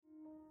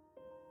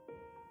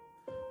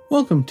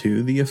Welcome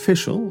to the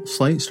official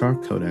Slate Star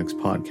Codex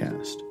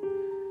podcast.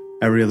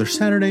 Every other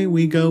Saturday,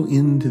 we go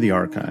into the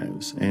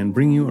archives and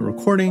bring you a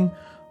recording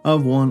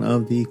of one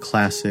of the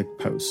classic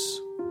posts.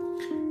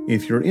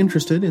 If you're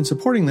interested in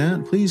supporting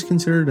that, please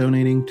consider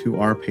donating to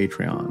our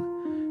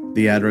Patreon.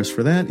 The address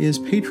for that is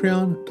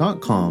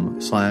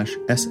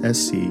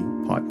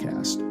patreon.com/SSC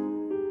podcast.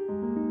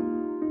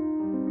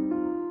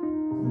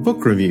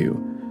 Book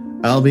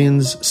Review,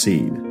 Albion's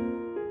Seed,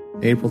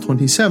 April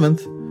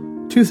 27th,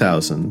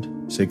 2016.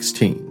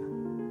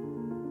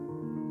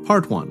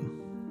 Part 1.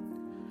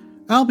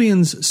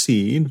 Albion's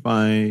Seed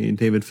by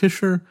David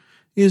Fischer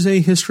is a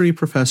history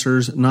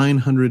professor's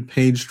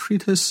 900-page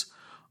treatise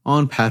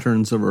on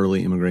patterns of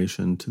early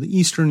immigration to the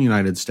eastern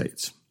United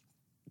States.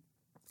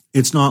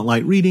 It's not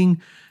light reading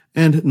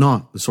and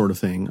not the sort of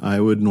thing I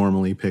would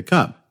normally pick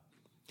up.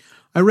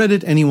 I read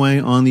it anyway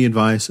on the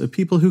advice of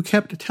people who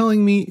kept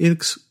telling me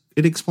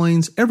it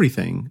explains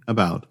everything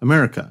about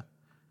America.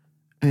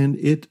 And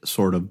it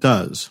sort of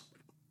does.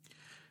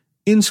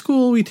 In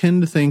school, we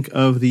tend to think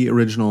of the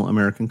original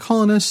American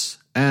colonists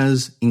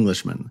as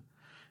Englishmen,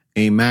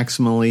 a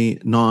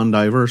maximally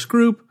non-diverse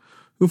group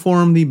who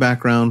form the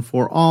background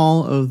for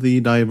all of the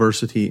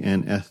diversity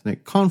and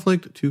ethnic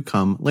conflict to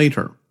come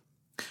later.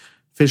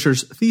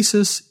 Fischer's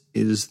thesis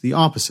is the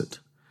opposite.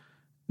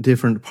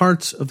 Different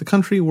parts of the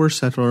country were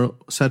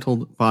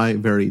settled by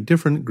very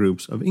different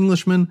groups of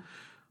Englishmen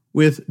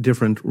with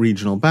different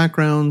regional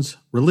backgrounds,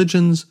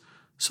 religions,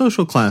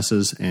 social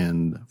classes,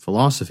 and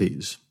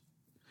philosophies.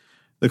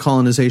 The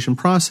colonization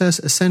process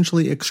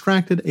essentially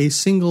extracted a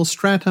single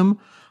stratum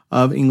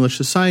of English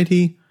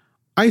society,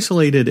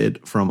 isolated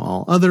it from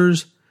all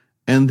others,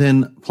 and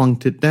then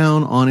plunked it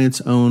down on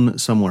its own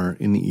somewhere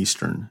in the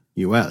eastern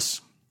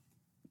U.S.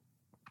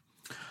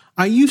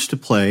 I used to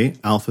play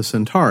Alpha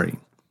Centauri,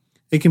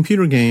 a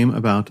computer game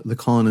about the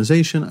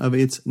colonization of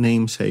its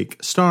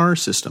namesake star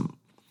system.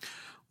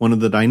 One of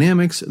the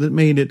dynamics that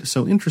made it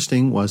so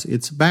interesting was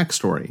its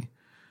backstory,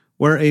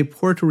 where a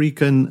Puerto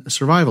Rican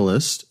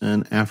survivalist,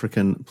 an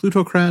African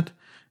plutocrat,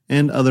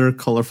 and other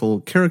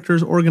colorful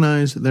characters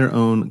organized their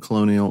own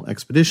colonial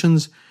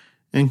expeditions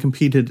and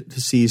competed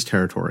to seize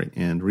territory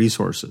and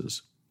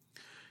resources.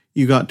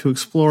 You got to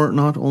explore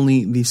not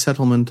only the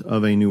settlement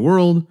of a new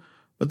world,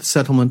 but the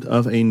settlement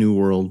of a new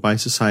world by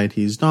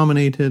societies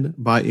dominated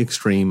by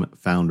extreme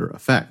founder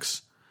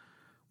effects.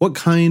 What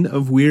kind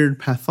of weird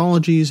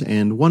pathologies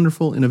and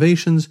wonderful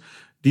innovations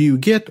do you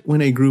get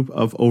when a group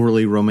of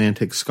overly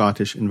romantic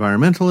Scottish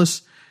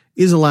environmentalists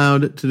is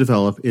allowed to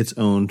develop its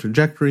own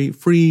trajectory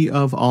free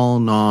of all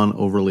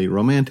non-overly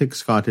romantic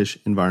Scottish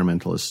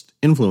environmentalist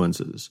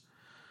influences?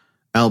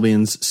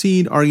 Albion's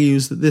Seed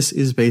argues that this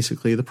is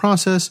basically the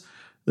process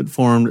that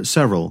formed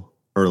several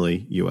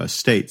early U.S.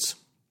 states.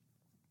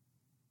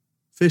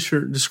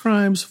 Fischer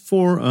describes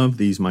 4 of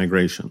these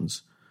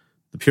migrations: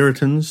 the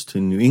Puritans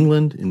to New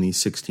England in the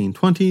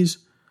 1620s,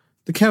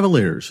 the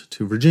Cavaliers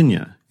to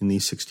Virginia in the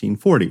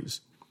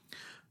 1640s,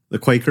 the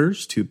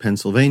Quakers to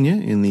Pennsylvania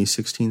in the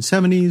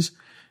 1670s,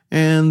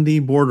 and the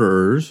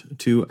Borderers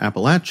to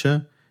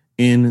Appalachia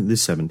in the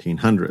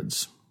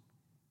 1700s.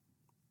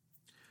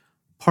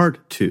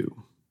 Part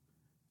 2.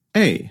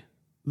 A.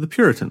 The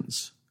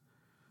Puritans.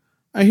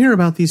 I hear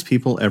about these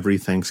people every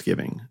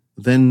Thanksgiving,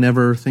 then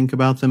never think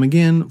about them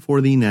again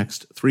for the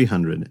next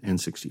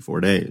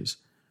 364 days.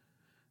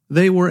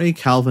 They were a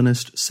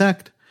Calvinist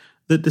sect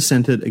that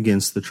dissented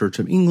against the Church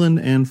of England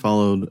and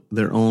followed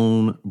their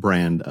own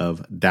brand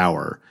of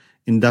dour,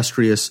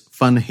 industrious,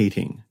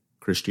 fun-hating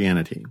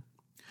Christianity.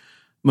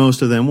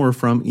 Most of them were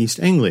from East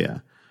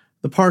Anglia,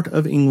 the part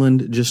of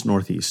England just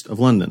northeast of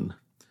London.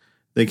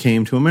 They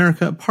came to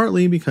America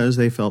partly because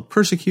they felt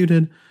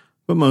persecuted,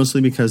 but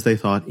mostly because they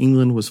thought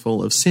England was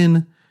full of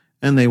sin,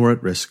 and they were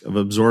at risk of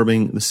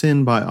absorbing the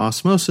sin by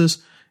osmosis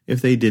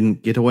if they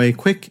didn't get away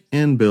quick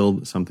and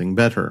build something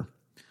better.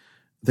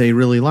 They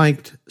really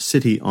liked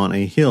city on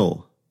a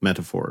hill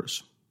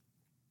metaphors.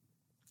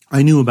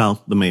 I knew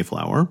about the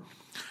Mayflower.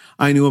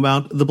 I knew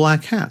about the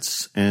black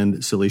hats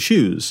and silly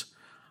shoes.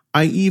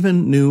 I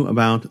even knew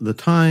about the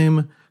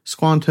time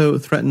Squanto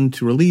threatened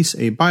to release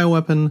a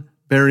bioweapon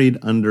buried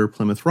under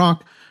Plymouth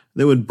Rock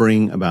that would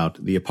bring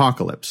about the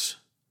apocalypse.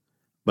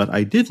 But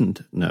I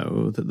didn't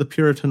know that the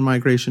Puritan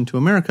migration to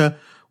America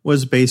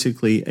was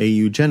basically a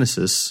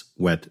eugenicist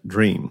wet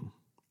dream.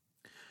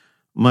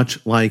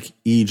 Much like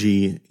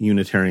e.g.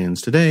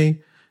 Unitarians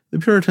today, the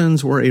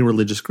Puritans were a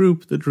religious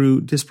group that drew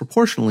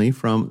disproportionately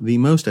from the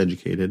most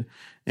educated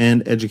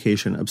and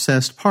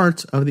education-obsessed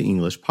parts of the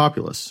English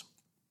populace.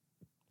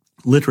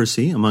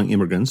 Literacy among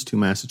immigrants to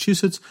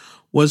Massachusetts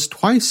was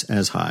twice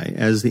as high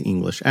as the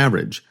English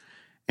average,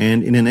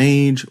 and in an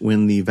age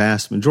when the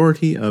vast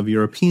majority of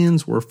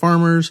Europeans were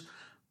farmers,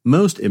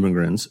 most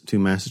immigrants to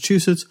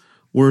Massachusetts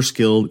were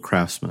skilled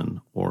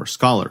craftsmen or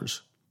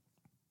scholars.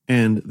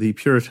 And the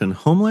Puritan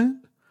homeland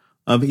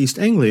of East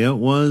Anglia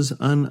was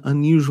an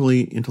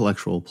unusually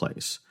intellectual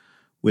place,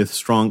 with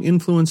strong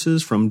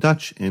influences from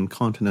Dutch and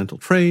continental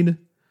trade,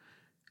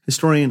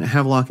 Historian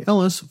Havelock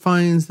Ellis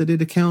finds that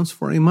it accounts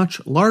for a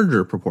much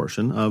larger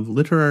proportion of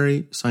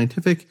literary,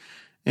 scientific,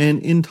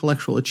 and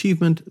intellectual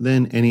achievement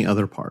than any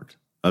other part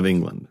of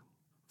England.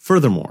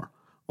 Furthermore,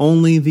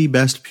 only the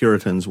best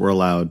Puritans were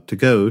allowed to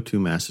go to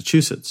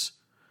Massachusetts.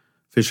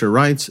 Fischer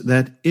writes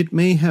that it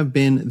may have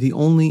been the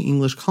only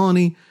English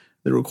colony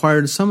that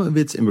required some of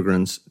its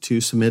immigrants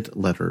to submit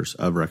letters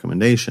of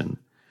recommendation,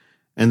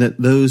 and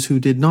that those who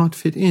did not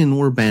fit in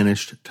were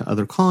banished to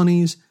other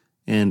colonies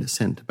and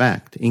sent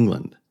back to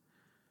England.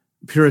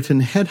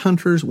 Puritan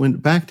headhunters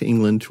went back to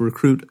England to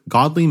recruit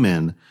godly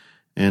men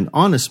and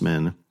honest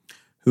men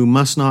who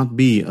must not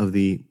be of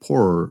the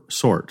poorer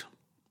sort.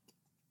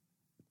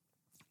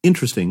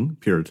 Interesting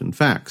Puritan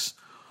facts.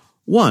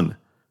 1.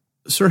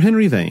 Sir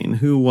Henry Vane,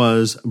 who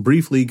was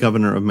briefly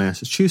governor of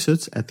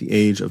Massachusetts at the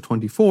age of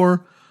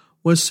 24,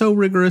 was so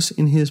rigorous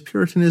in his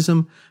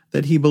Puritanism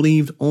that he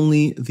believed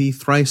only the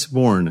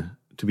thrice-born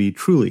to be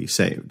truly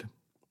saved.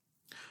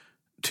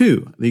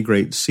 2. The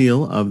Great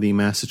Seal of the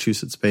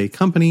Massachusetts Bay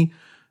Company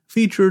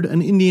featured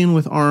an Indian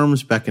with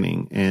arms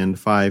beckoning and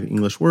 5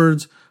 English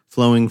words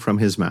flowing from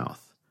his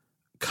mouth.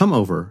 Come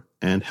over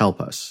and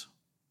help us.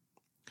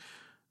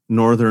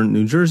 Northern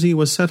New Jersey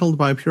was settled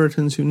by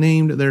Puritans who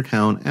named their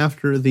town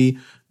after the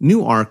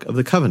New Ark of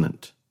the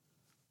Covenant,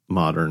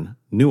 modern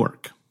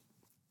Newark.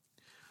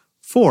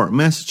 4.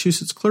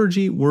 Massachusetts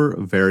clergy were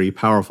very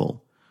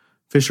powerful.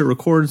 Fischer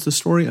records the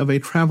story of a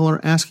traveler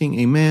asking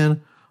a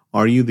man,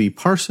 "Are you the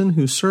parson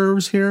who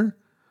serves here?"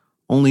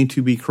 Only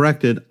to be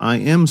corrected, "I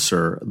am,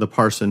 sir, the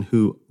parson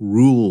who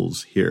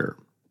rules here."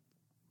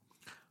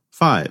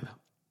 5.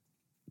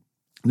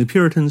 The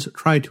Puritans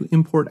tried to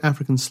import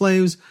African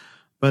slaves,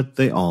 but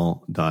they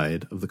all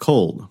died of the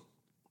cold.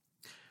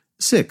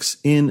 6.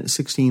 In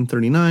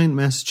 1639,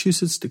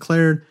 Massachusetts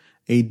declared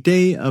a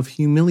day of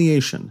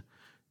humiliation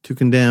to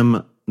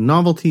condemn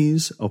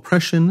novelties,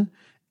 oppression,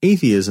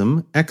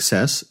 atheism,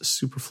 excess,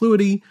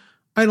 superfluity,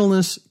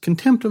 idleness,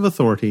 contempt of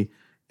authority,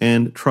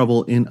 and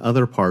trouble in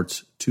other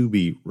parts to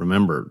be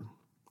remembered.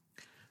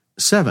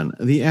 7.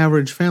 The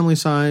average family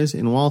size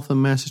in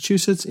Waltham,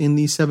 Massachusetts in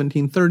the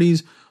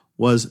 1730s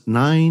was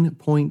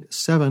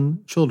 9.7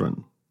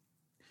 children.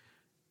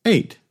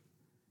 8.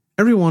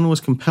 Everyone was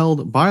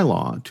compelled by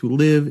law to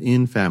live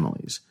in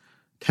families.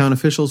 Town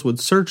officials would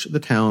search the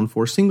town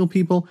for single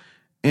people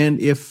and,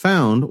 if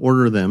found,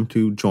 order them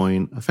to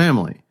join a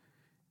family.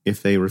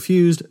 If they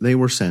refused, they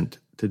were sent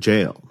to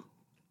jail.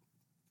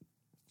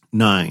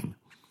 9.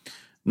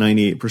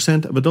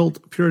 98% of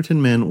adult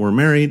Puritan men were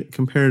married,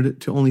 compared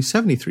to only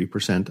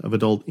 73% of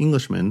adult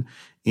Englishmen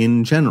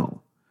in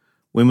general.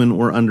 Women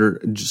were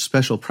under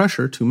special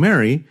pressure to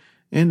marry,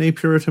 and a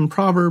Puritan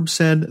proverb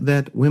said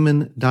that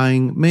women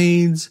dying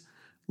maids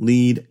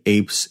lead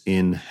apes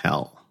in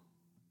hell.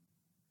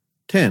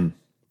 10.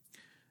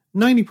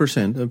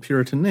 90% of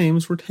Puritan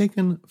names were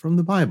taken from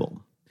the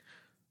Bible.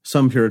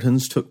 Some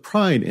Puritans took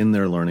pride in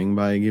their learning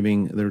by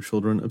giving their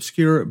children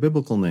obscure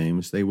biblical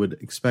names they would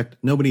expect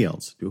nobody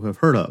else to have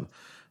heard of,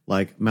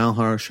 like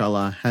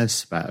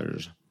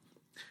Maher-Shalal-Hash-Baz.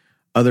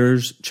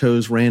 Others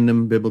chose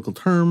random biblical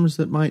terms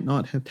that might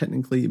not have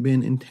technically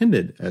been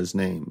intended as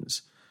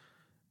names.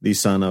 The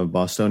son of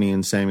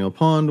Bostonian Samuel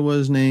Pond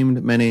was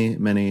named Mene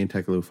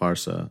Tekelu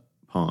Farsa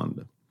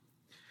Pond.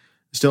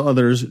 Still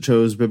others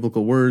chose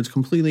biblical words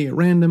completely at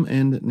random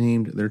and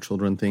named their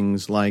children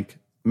things like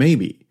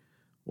maybe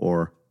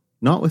or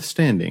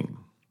notwithstanding.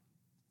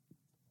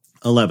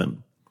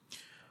 11.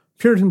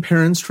 Puritan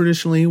parents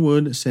traditionally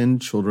would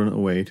send children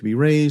away to be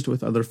raised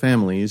with other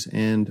families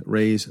and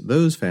raise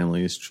those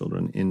families'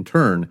 children in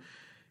turn,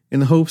 in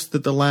the hopes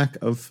that the lack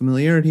of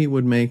familiarity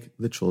would make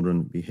the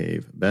children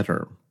behave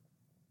better.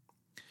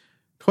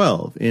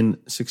 12. In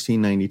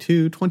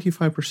 1692,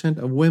 25%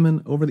 of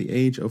women over the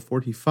age of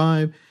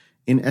 45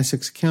 in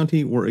Essex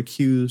County were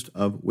accused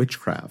of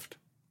witchcraft.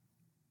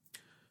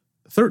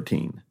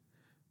 13.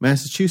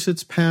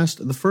 Massachusetts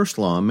passed the first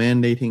law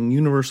mandating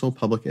universal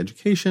public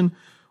education,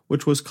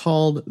 which was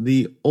called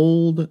the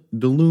Old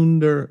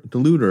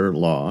Deluder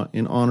Law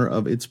in honor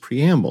of its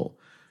preamble,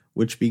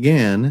 which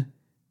began,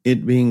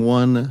 it being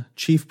one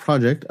chief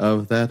project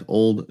of that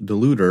old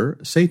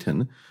deluder,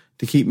 Satan,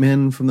 to keep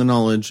men from the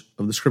knowledge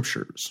of the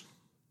Scriptures.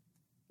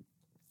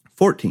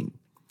 14.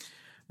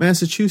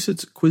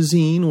 Massachusetts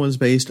cuisine was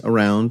based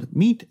around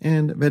meat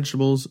and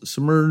vegetables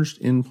submerged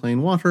in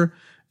plain water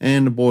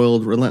and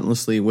boiled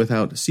relentlessly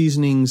without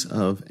seasonings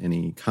of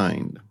any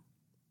kind.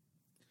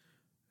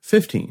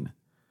 15.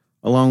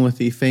 Along with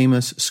the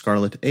famous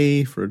Scarlet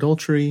A for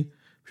adultery,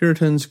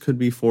 Puritans could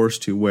be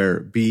forced to wear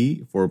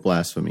B for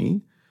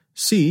blasphemy,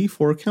 C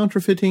for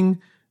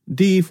counterfeiting,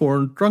 D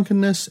for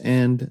drunkenness,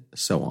 and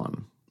so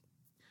on.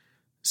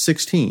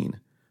 16.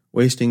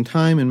 Wasting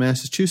time in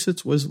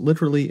Massachusetts was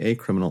literally a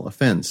criminal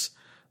offense,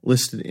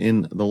 listed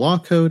in the law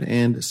code,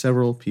 and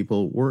several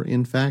people were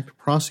in fact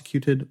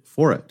prosecuted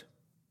for it.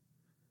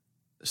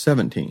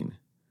 17.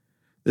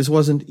 This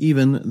wasn't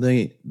even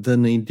the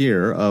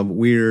nadir of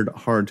weird,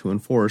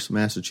 hard-to-enforce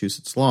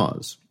Massachusetts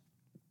laws.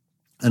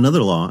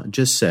 Another law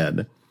just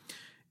said,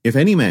 If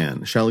any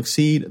man shall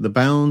exceed the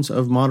bounds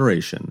of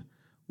moderation,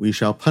 we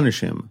shall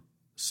punish him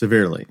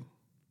severely.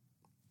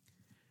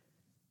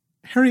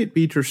 Harriet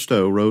Beecher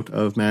Stowe wrote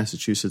of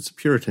Massachusetts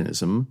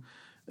Puritanism,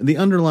 "The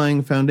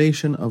underlying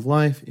foundation of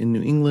life in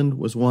New England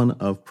was one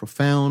of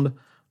profound,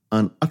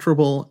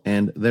 unutterable,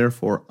 and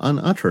therefore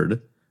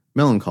unuttered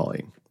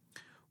melancholy,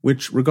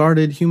 which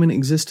regarded human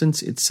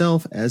existence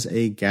itself as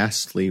a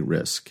ghastly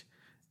risk,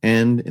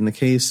 and, in the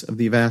case of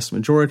the vast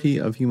majority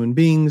of human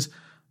beings,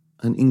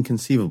 an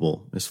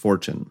inconceivable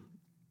misfortune.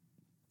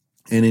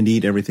 And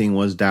indeed everything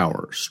was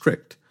dour,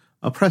 strict,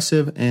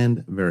 oppressive,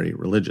 and very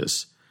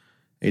religious.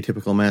 A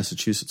typical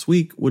Massachusetts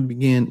week would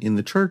begin in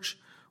the church,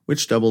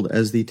 which doubled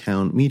as the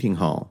town meeting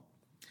hall.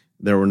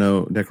 There were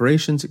no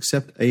decorations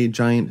except a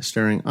giant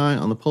staring eye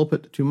on the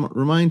pulpit to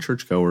remind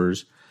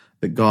churchgoers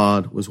that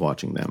God was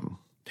watching them.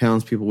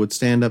 Townspeople would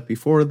stand up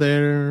before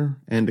there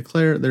and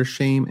declare their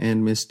shame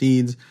and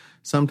misdeeds,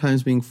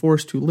 sometimes being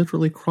forced to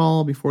literally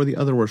crawl before the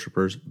other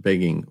worshippers,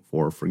 begging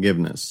for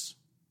forgiveness.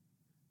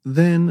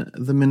 Then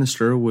the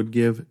minister would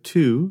give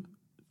two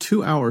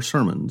 2-hour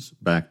sermons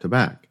back to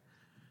back.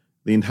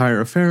 The entire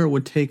affair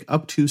would take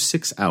up to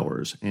 6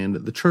 hours, and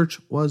the church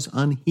was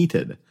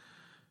unheated.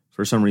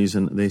 For some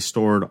reason, they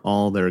stored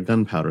all their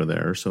gunpowder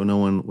there, so no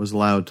one was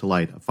allowed to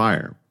light a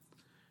fire.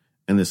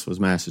 And this was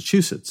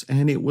Massachusetts,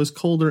 and it was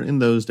colder in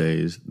those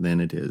days than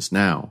it is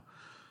now,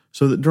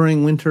 so that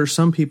during winter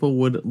some people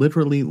would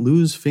literally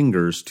lose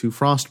fingers to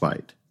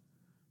frostbite.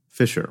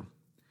 Fischer.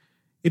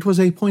 It was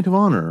a point of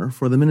honor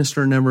for the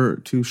minister never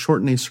to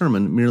shorten a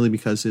sermon merely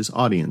because his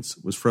audience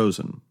was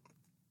frozen.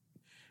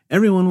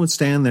 Everyone would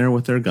stand there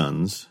with their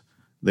guns.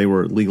 They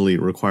were legally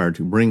required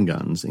to bring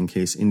guns in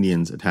case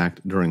Indians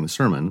attacked during the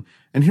sermon,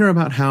 and hear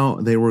about how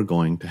they were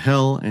going to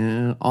hell,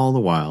 and all the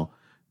while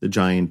the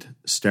giant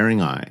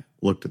staring eye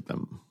looked at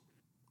them.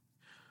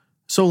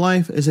 So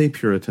life as a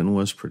Puritan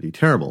was pretty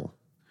terrible.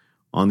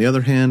 On the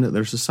other hand,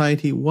 their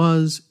society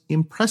was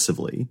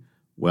impressively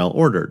well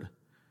ordered.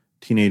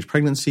 Teenage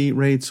pregnancy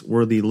rates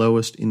were the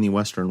lowest in the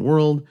Western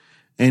world,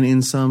 and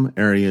in some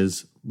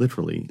areas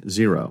literally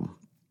zero.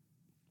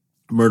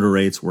 Murder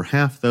rates were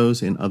half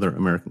those in other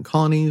American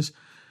colonies.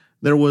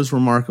 There was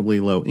remarkably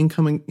low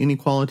income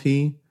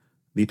inequality.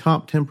 The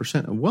top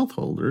 10% of wealth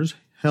holders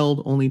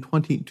held only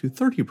 20 to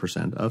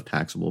 30% of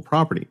taxable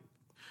property,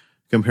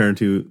 compared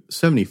to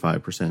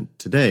 75%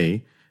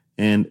 today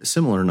and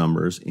similar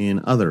numbers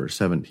in other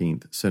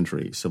 17th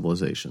century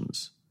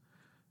civilizations.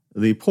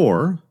 The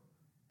poor,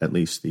 at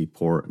least the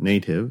poor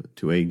native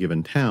to a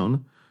given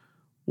town,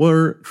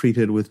 were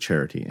treated with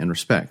charity and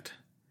respect.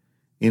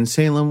 In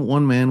Salem,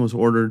 one man was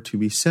ordered to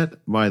be set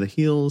by the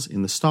heels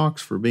in the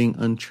stocks for being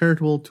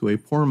uncharitable to a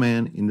poor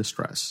man in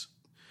distress.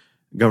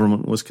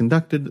 Government was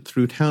conducted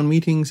through town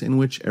meetings in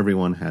which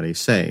everyone had a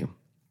say.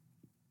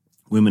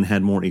 Women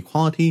had more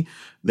equality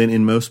than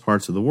in most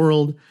parts of the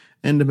world,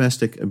 and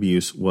domestic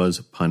abuse was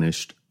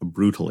punished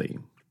brutally.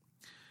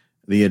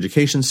 The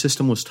education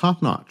system was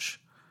top-notch.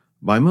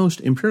 By most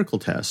empirical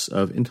tests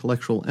of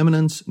intellectual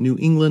eminence, New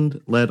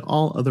England led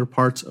all other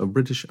parts of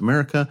British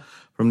America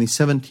from the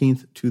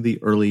 17th to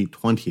the early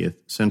 20th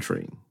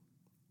century.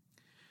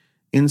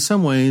 In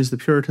some ways, the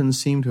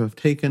Puritans seem to have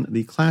taken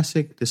the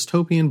classic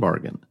dystopian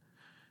bargain.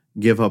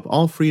 Give up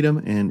all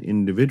freedom and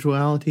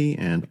individuality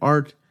and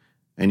art,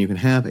 and you can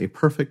have a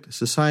perfect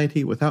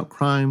society without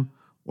crime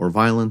or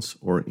violence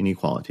or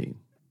inequality.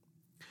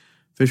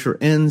 Fischer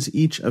ends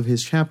each of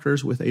his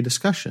chapters with a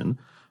discussion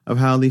of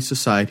how the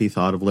society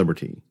thought of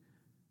liberty,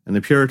 and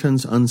the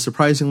Puritans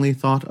unsurprisingly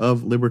thought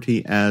of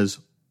liberty as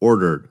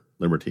ordered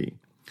liberty,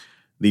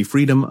 the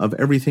freedom of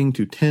everything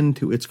to tend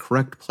to its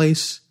correct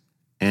place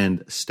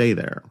and stay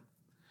there.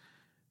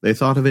 They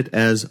thought of it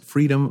as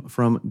freedom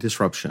from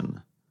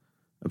disruption.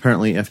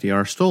 Apparently,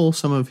 FDR stole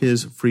some of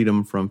his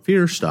freedom from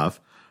fear stuff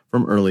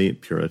from early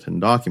Puritan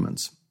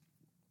documents.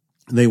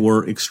 They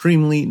were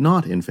extremely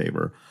not in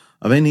favor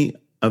of any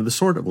of the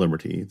sort of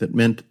liberty that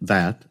meant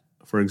that,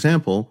 for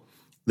example,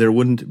 there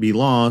wouldn't be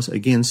laws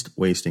against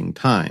wasting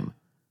time.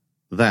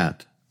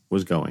 That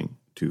was going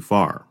too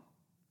far.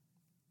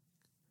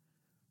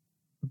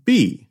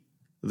 B.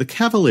 The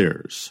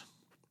Cavaliers.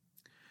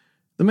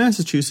 The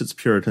Massachusetts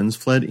Puritans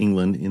fled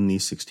England in the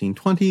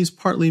 1620s,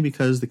 partly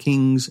because the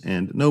kings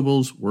and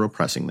nobles were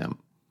oppressing them.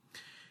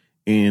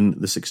 In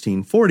the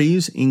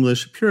 1640s,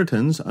 English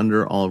Puritans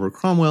under Oliver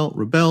Cromwell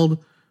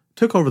rebelled,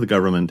 took over the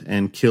government,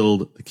 and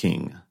killed the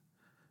king.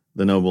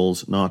 The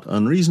nobles, not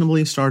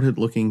unreasonably, started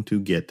looking to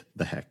get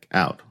the heck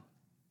out.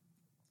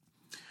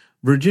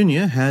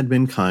 Virginia had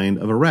been kind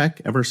of a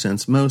wreck ever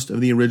since most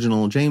of the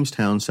original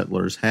Jamestown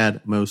settlers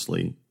had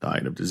mostly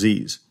died of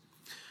disease.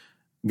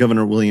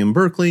 Governor William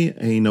Berkeley,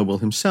 a noble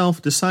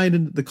himself,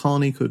 decided the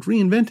colony could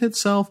reinvent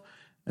itself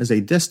as a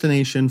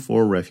destination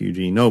for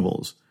refugee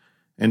nobles,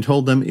 and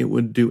told them it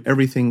would do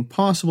everything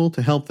possible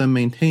to help them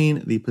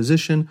maintain the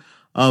position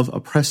of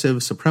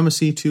oppressive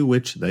supremacy to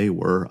which they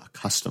were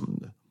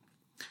accustomed.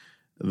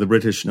 The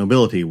British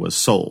nobility was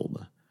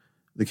sold.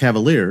 The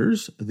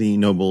Cavaliers, the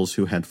nobles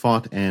who had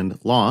fought and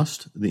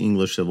lost the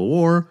English Civil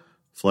War,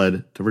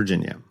 fled to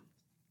Virginia.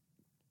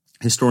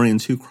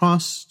 Historians who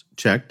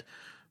cross-checked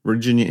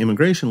Virginia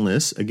immigration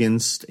lists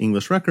against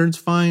English records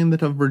find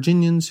that of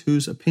Virginians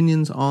whose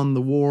opinions on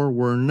the war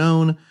were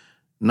known,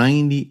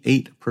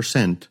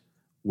 98%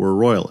 were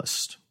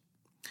Royalist.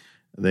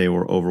 They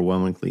were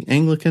overwhelmingly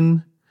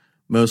Anglican,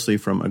 mostly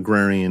from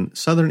agrarian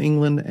southern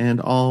England, and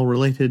all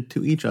related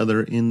to each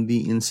other in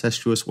the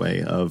incestuous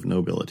way of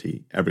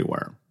nobility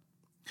everywhere.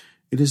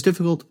 It is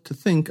difficult to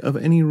think of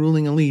any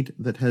ruling elite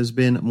that has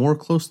been more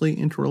closely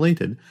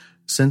interrelated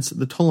since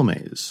the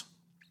Ptolemies.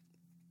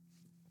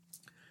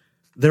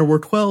 There were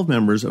 12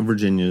 members of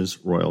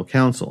Virginia's Royal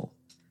Council.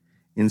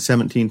 In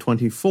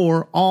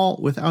 1724, all,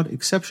 without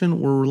exception,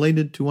 were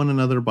related to one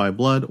another by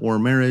blood or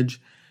marriage.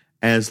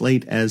 As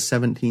late as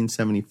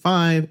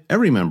 1775,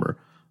 every member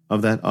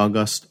of that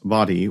august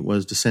body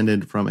was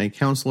descended from a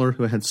councillor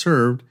who had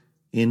served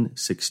in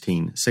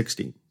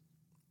 1660.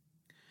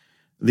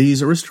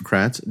 These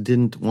aristocrats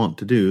didn't want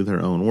to do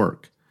their own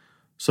work,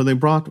 so they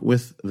brought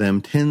with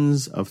them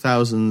tens of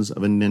thousands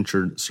of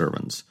indentured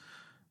servants.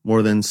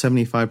 More than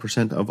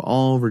 75% of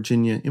all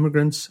Virginia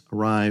immigrants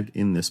arrived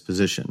in this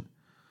position.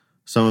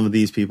 Some of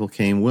these people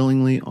came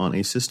willingly on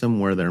a system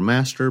where their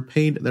master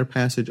paid their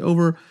passage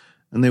over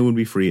and they would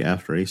be free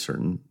after a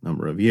certain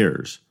number of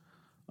years.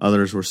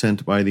 Others were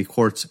sent by the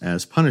courts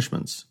as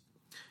punishments.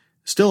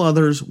 Still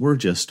others were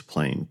just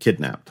plain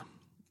kidnapped.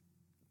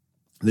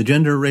 The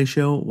gender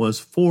ratio was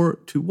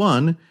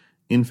 4-1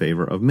 in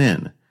favor of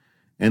men,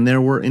 and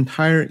there were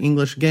entire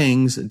English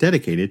gangs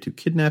dedicated to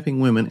kidnapping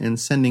women and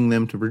sending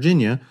them to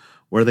Virginia,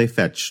 where they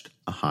fetched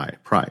a high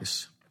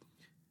price.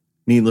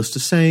 Needless to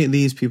say,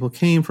 these people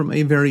came from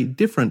a very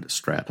different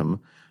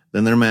stratum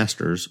than their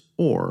masters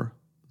or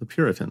the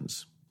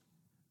Puritans.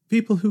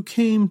 People who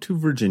came to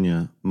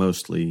Virginia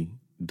mostly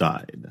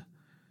died.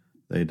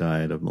 They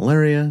died of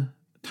malaria,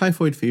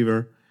 typhoid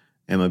fever,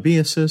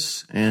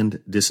 amoebiasis,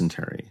 and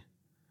dysentery.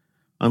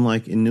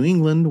 Unlike in New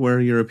England, where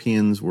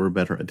Europeans were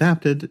better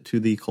adapted to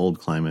the cold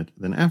climate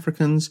than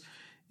Africans,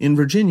 in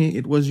Virginia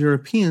it was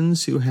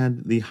Europeans who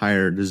had the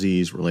higher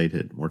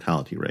disease-related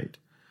mortality rate.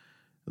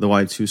 The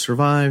whites who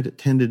survived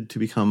tended to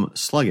become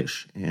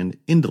sluggish and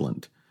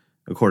indolent,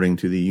 according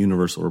to the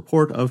Universal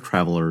Report of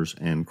Travelers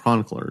and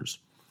Chroniclers.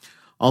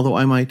 Although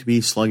I might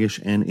be sluggish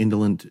and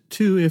indolent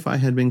too if I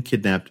had been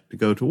kidnapped to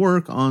go to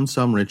work on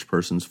some rich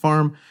person's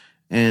farm,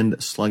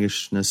 and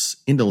sluggishness,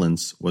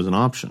 indolence was an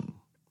option.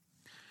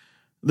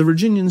 The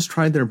Virginians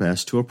tried their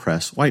best to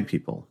oppress white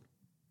people.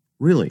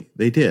 Really,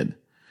 they did.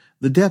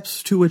 The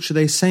depths to which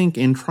they sank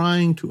in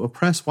trying to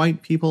oppress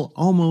white people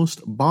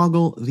almost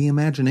boggle the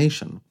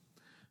imagination.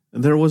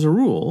 There was a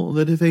rule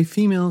that if a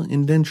female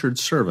indentured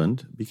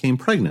servant became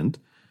pregnant,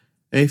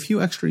 a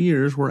few extra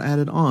years were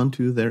added on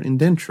to their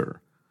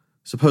indenture,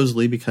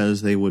 supposedly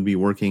because they would be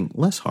working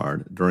less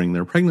hard during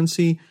their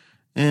pregnancy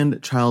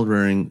and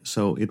child-rearing,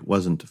 so it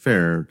wasn't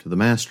fair to the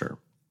master.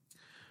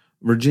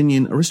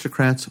 Virginian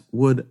aristocrats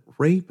would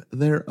rape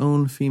their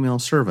own female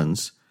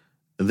servants,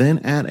 then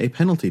add a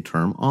penalty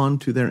term on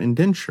to their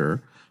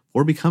indenture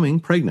for becoming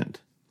pregnant.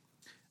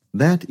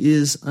 That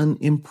is an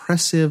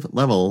impressive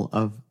level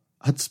of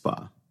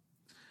chutzpah.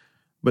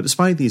 But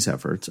despite these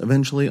efforts,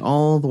 eventually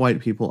all the white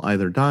people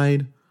either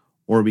died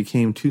or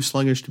became too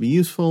sluggish to be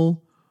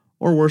useful,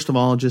 or worst of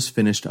all, just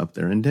finished up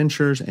their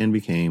indentures and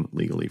became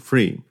legally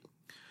free.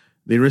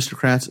 The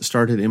aristocrats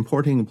started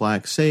importing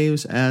black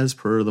slaves as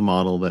per the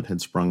model that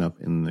had sprung up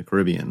in the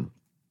Caribbean.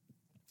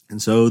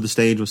 And so the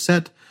stage was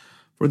set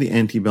for the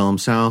antebellum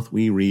South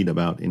we read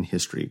about in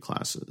history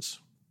classes.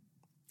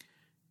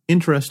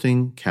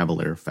 Interesting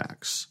Cavalier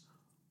facts.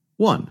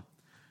 1.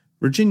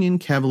 Virginian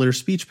Cavalier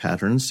speech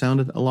patterns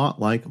sounded a lot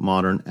like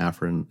modern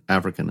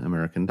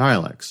African-American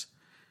dialects.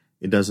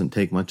 It doesn't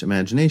take much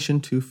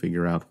imagination to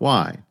figure out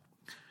why.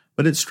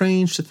 But it's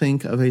strange to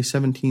think of a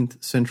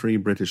 17th century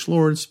British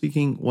lord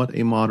speaking what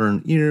a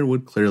modern ear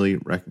would clearly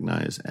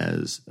recognize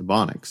as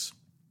Ebonics.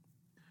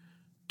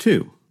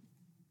 2.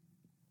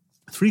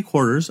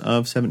 3/4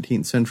 of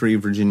 17th century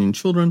Virginian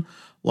children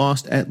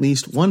lost at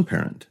least one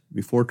parent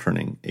before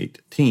turning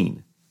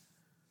 18.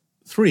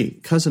 3.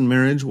 Cousin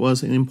marriage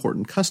was an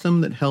important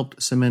custom that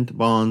helped cement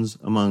bonds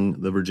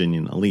among the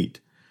Virginian elite,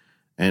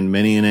 and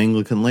many an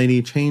Anglican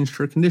lady changed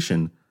her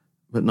condition,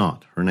 but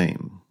not her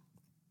name.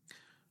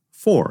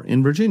 4.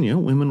 In Virginia,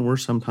 women were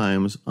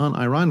sometimes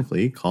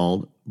unironically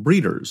called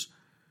breeders.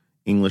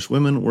 English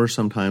women were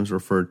sometimes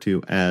referred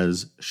to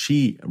as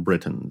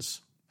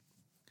she-Britons.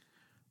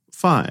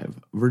 5.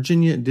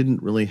 Virginia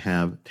didn't really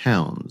have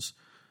towns.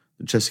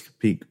 The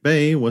Chesapeake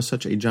Bay was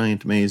such a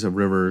giant maze of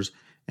rivers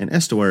and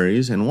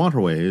estuaries and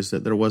waterways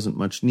that there wasn't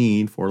much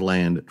need for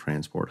land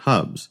transport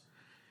hubs.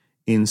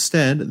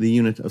 Instead, the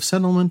unit of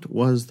settlement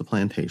was the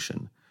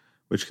plantation,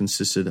 which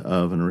consisted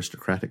of an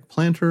aristocratic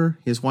planter,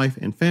 his wife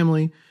and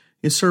family,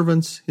 his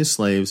servants, his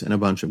slaves, and a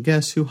bunch of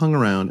guests who hung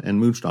around and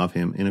mooched off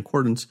him in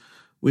accordance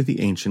with the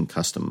ancient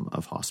custom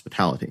of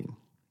hospitality.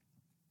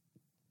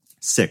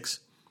 6.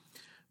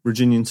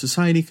 Virginian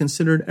society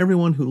considered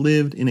everyone who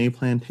lived in a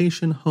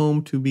plantation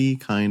home to be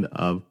kind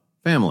of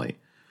family,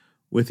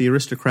 with the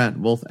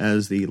aristocrat both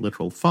as the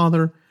literal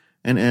father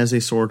and as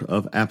a sort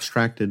of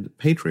abstracted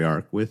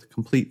patriarch with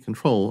complete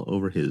control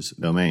over his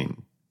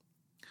domain.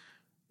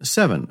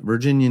 7.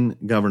 Virginian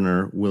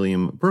Governor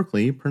William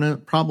Berkeley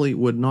probably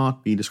would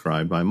not be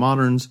described by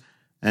moderns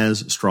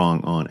as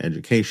strong on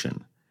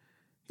education.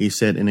 He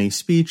said in a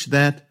speech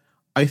that,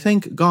 "I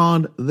thank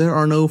God there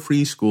are no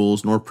free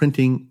schools nor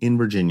printing in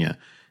Virginia,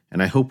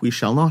 and I hope we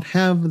shall not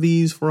have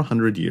these for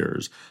 100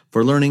 years,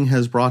 for learning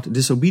has brought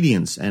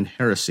disobedience and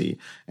heresy,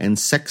 and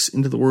sex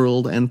into the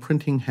world, and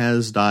printing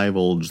has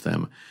divulged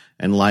them,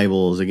 and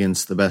libels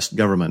against the best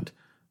government.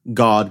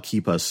 God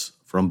keep us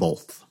from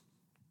both."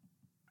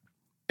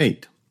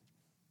 8.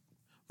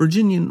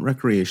 Virginian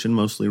recreation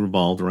mostly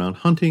revolved around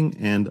hunting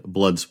and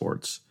blood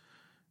sports.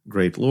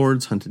 Great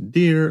lords hunted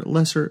deer,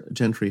 lesser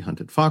gentry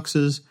hunted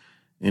foxes,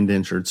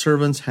 indentured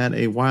servants had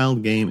a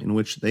wild game in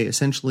which they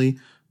essentially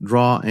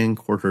draw and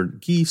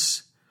quartered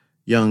geese,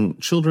 young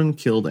children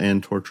killed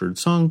and tortured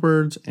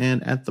songbirds,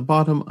 and at the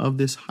bottom of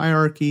this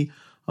hierarchy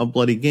of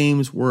bloody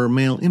games were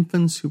male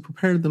infants who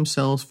prepared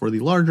themselves for the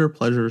larger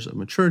pleasures of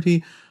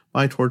maturity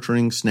by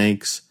torturing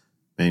snakes,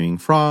 maiming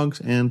frogs,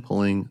 and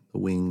pulling the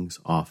wings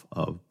off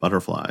of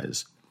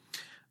butterflies.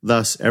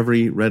 Thus,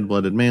 every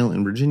red-blooded male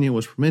in Virginia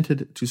was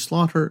permitted to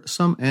slaughter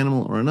some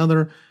animal or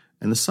another,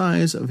 and the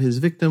size of his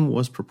victim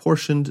was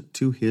proportioned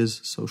to his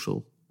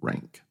social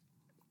rank.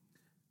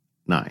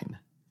 9.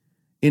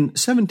 In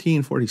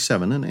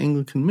 1747, an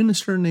Anglican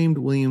minister named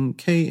William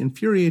Kay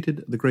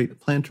infuriated the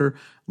great planter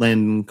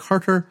Landon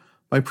Carter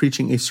by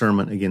preaching a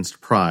sermon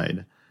against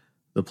pride.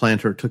 The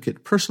planter took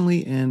it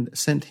personally and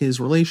sent his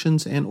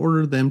relations and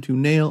ordered them to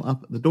nail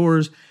up the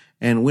doors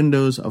and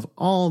windows of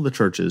all the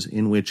churches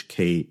in which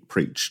Kay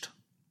preached.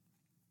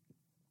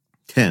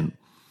 10.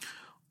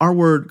 Our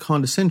word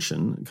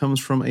condescension comes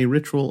from a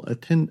ritual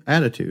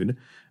attitude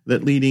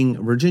that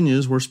leading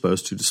Virginians were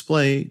supposed to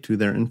display to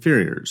their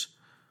inferiors.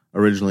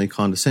 Originally,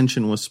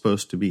 condescension was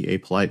supposed to be a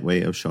polite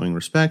way of showing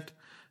respect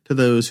to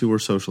those who were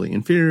socially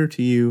inferior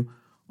to you.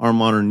 Our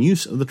modern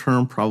use of the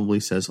term probably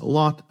says a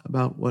lot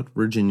about what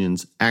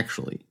Virginians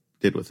actually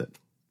did with it.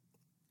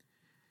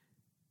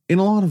 In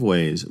a lot of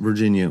ways,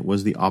 Virginia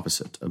was the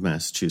opposite of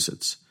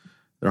Massachusetts.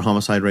 Their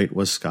homicide rate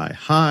was sky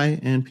high,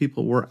 and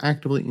people were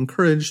actively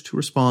encouraged to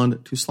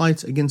respond to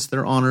slights against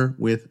their honor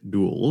with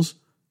duels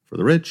for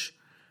the rich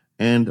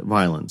and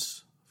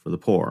violence for the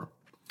poor.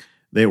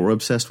 They were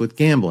obsessed with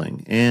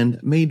gambling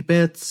and made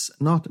bets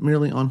not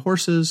merely on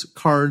horses,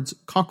 cards,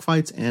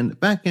 cockfights, and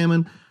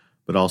backgammon,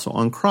 but also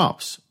on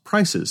crops,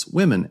 prices,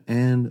 women,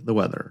 and the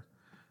weather.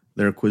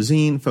 Their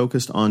cuisine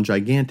focused on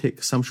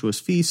gigantic, sumptuous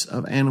feasts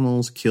of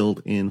animals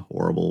killed in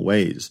horrible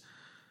ways.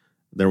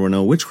 There were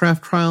no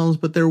witchcraft trials,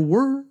 but there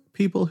were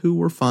people who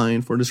were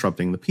fined for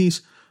disrupting the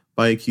peace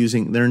by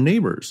accusing their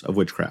neighbors of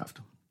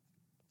witchcraft.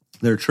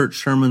 Their church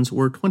sermons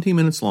were 20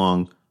 minutes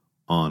long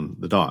on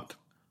the dot.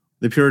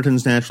 The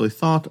Puritans naturally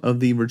thought of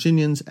the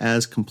Virginians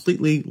as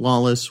completely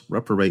lawless,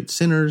 reprobate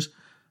sinners,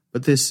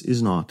 but this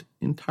is not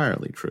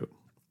entirely true.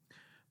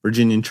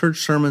 Virginian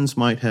church sermons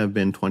might have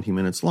been 20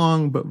 minutes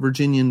long, but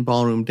Virginian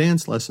ballroom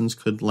dance lessons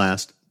could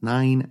last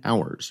 9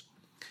 hours.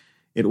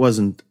 It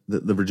wasn't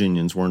that the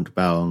Virginians weren't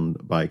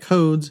bound by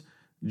codes,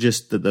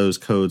 just that those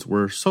codes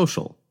were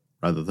social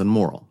rather than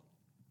moral.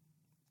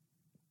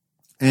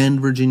 And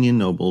Virginian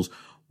nobles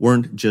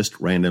weren't just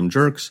random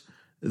jerks,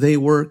 they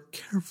were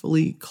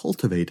carefully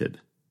cultivated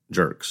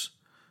jerks.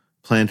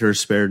 Planters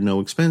spared no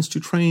expense to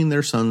train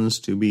their sons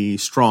to be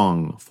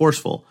strong,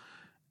 forceful,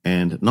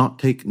 and not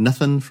take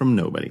nothing from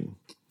nobody.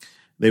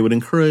 They would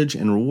encourage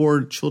and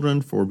reward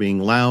children for being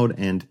loud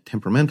and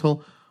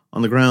temperamental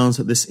on the grounds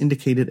that this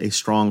indicated a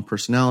strong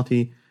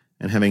personality,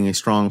 and having a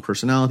strong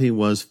personality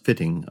was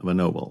fitting of a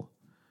noble.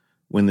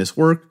 When this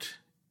worked,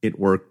 it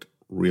worked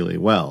really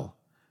well.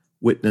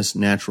 Witness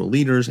natural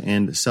leaders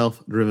and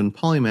self-driven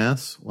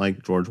polymaths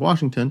like George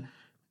Washington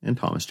and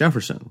Thomas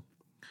Jefferson.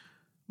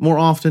 More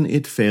often,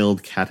 it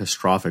failed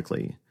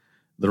catastrophically.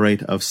 The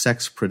rate of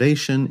sex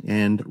predation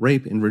and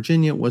rape in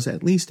Virginia was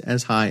at least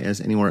as high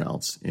as anywhere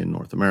else in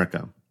North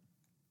America.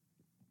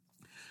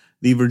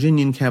 The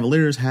Virginian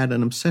Cavaliers had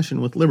an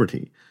obsession with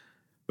liberty,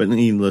 but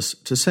needless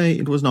to say,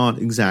 it was not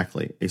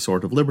exactly a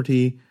sort of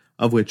liberty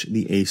of which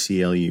the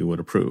ACLU would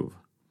approve.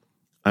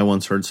 I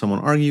once heard someone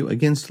argue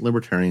against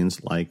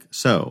libertarians like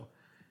so.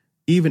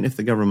 Even if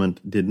the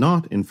government did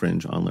not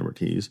infringe on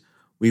liberties,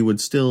 we would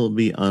still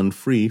be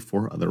unfree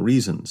for other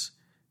reasons.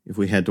 If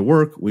we had to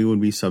work, we would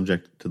be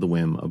subject to the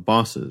whim of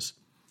bosses.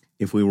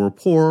 If we were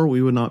poor,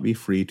 we would not be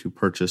free to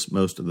purchase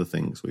most of the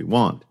things we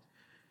want.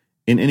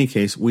 In any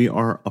case, we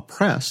are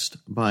oppressed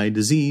by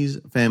disease,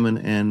 famine,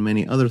 and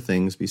many other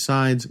things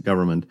besides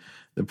government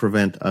that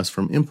prevent us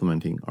from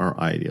implementing our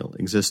ideal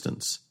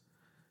existence.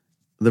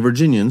 The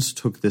Virginians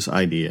took this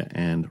idea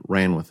and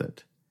ran with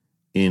it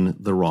in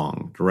the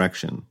wrong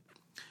direction.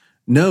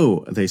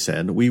 No, they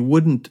said, we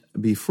wouldn't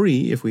be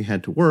free if we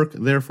had to work,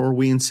 therefore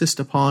we insist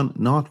upon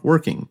not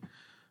working.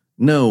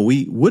 No,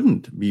 we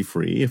wouldn't be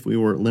free if we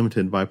were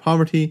limited by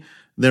poverty,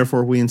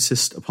 therefore we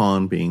insist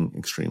upon being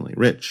extremely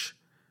rich.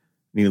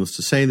 Needless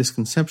to say, this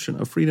conception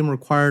of freedom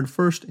required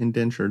first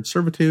indentured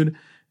servitude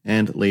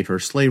and later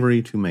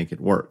slavery to make it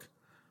work.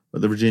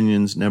 But the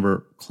Virginians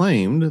never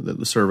claimed that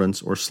the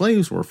servants or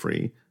slaves were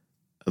free.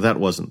 That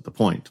wasn't the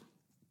point.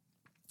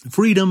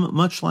 Freedom,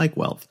 much like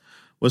wealth,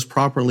 was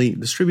properly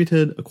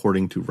distributed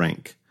according to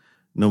rank.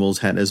 Nobles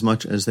had as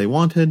much as they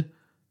wanted,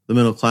 the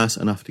middle class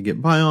enough to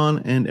get by on,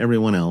 and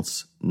everyone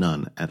else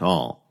none at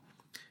all.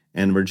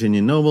 And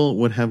Virginian noble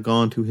would have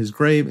gone to his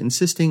grave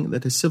insisting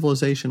that a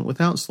civilization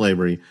without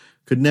slavery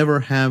could never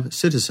have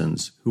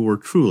citizens who were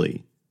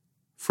truly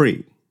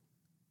free.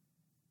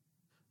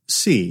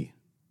 C.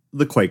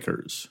 The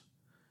Quakers.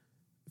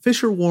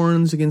 Fischer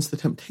warns against the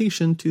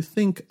temptation to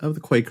think of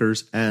the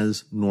Quakers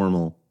as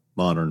normal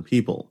modern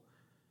people.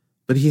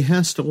 But he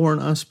has to warn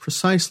us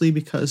precisely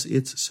because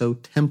it's so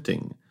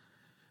tempting.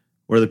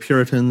 Where the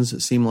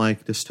Puritans seem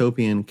like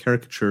dystopian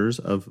caricatures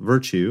of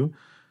virtue,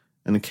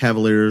 and the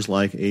Cavaliers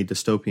like a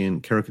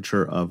dystopian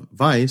caricature of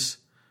vice,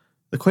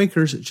 the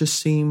Quakers just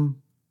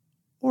seem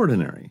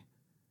ordinary.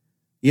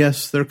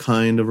 Yes, they're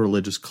kind of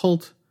religious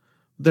cult.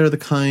 They're the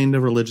kind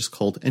of religious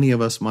cult any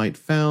of us might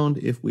found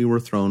if we were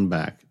thrown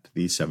back to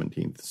the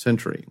 17th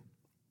century.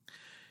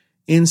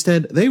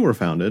 Instead, they were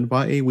founded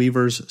by a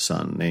weaver's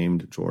son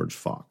named George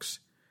Fox.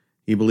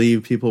 He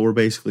believed people were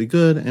basically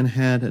good and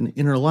had an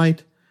inner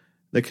light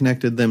that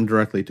connected them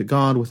directly to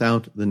God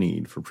without the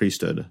need for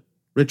priesthood,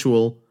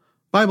 ritual,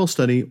 Bible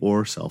study,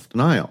 or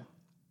self-denial.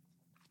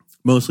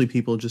 Mostly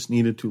people just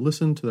needed to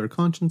listen to their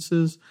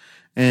consciences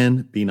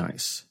and be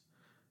nice.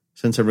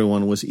 Since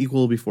everyone was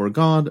equal before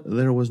God,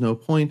 there was no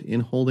point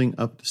in holding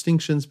up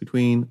distinctions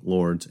between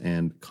lords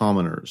and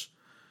commoners.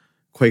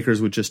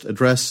 Quakers would just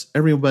address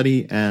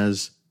everybody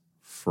as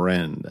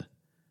friend.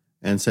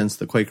 And since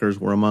the Quakers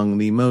were among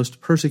the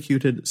most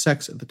persecuted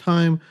sects at the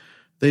time,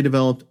 they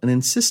developed an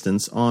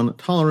insistence on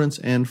tolerance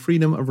and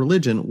freedom of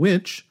religion,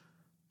 which,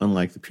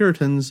 unlike the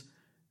Puritans,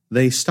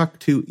 they stuck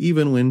to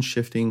even when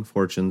shifting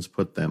fortunes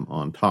put them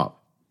on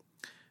top.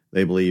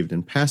 They believed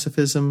in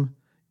pacifism,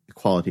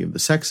 equality of the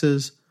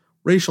sexes,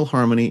 racial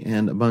harmony,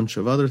 and a bunch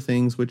of other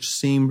things which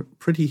seem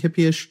pretty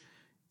hippie-ish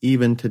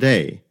even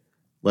today,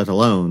 let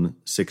alone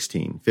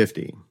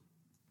 1650.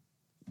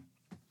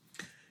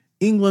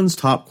 England's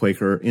top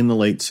Quaker in the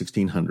late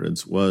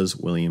 1600s was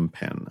William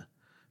Penn.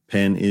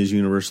 Penn is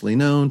universally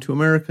known to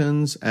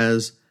Americans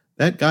as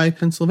that guy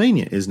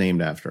Pennsylvania is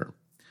named after,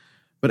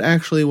 but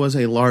actually was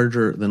a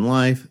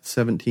larger-than-life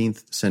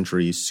 17th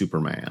century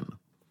Superman.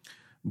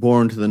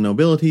 Born to the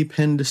nobility,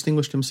 Penn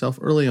distinguished himself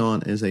early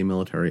on as a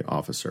military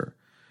officer.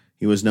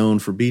 He was known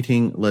for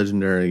beating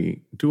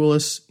legendary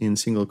duelists in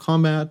single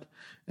combat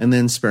and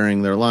then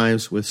sparing their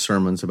lives with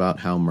sermons about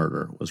how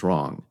murder was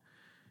wrong.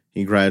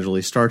 He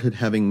gradually started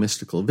having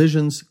mystical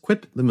visions,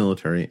 quit the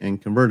military,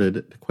 and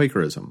converted to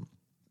Quakerism.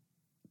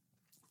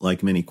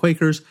 Like many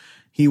Quakers,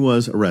 he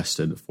was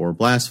arrested for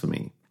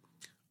blasphemy.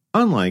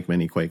 Unlike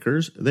many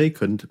Quakers, they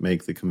couldn't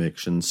make the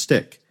conviction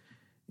stick.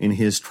 In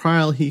his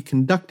trial, he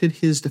conducted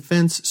his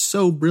defense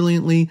so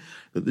brilliantly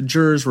that the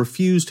jurors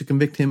refused to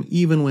convict him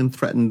even when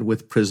threatened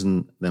with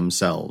prison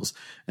themselves,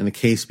 and the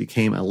case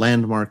became a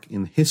landmark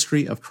in the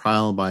history of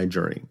trial by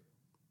jury.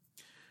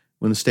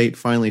 When the state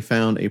finally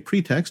found a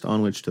pretext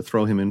on which to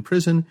throw him in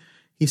prison,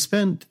 he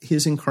spent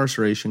his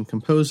incarceration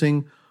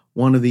composing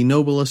one of the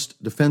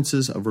noblest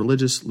defenses of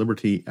religious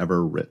liberty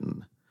ever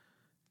written,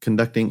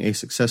 conducting a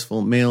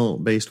successful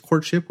male-based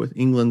courtship with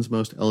England's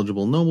most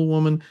eligible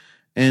noblewoman,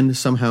 and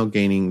somehow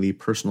gaining the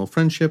personal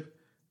friendship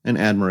and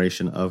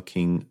admiration of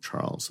King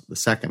Charles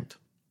II.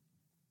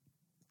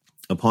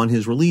 Upon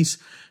his release,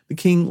 the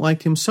king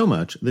liked him so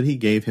much that he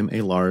gave him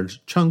a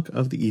large chunk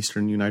of the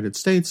eastern United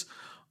States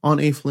on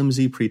a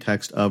flimsy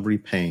pretext of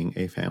repaying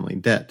a family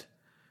debt.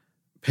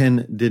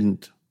 Penn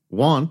didn't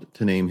want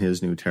to name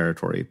his new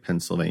territory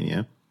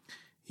Pennsylvania.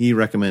 He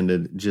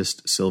recommended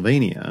just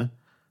Sylvania,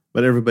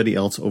 but everybody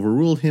else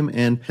overruled him,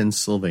 and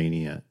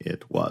Pennsylvania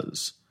it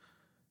was.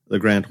 The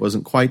grant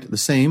wasn't quite the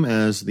same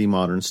as the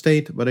modern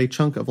state, but a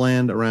chunk of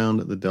land around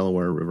the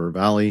Delaware River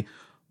Valley,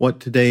 what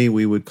today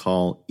we would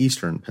call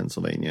eastern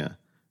Pennsylvania,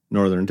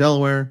 northern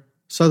Delaware,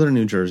 southern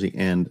New Jersey,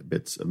 and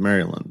bits of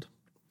Maryland,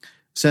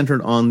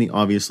 centered on the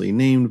obviously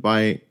named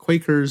by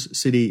Quakers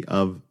city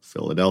of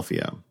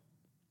Philadelphia.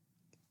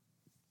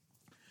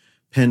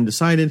 Penn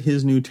decided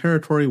his new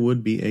territory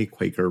would be a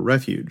Quaker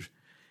refuge.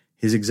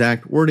 His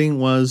exact wording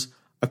was,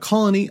 "a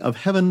colony of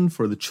heaven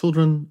for the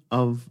children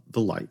of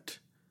the light."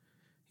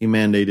 He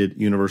mandated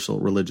universal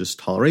religious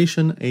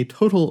toleration, a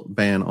total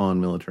ban on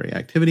military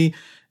activity,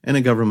 and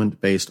a government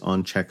based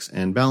on checks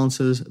and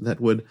balances that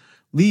would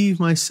leave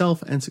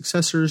myself and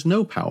successors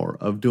no power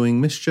of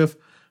doing mischief,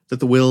 that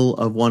the will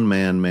of one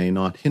man may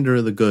not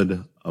hinder the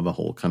good of a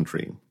whole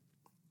country.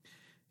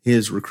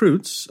 His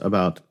recruits,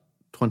 about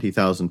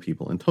 20,000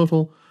 people in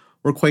total,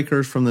 were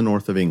Quakers from the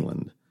north of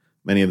England,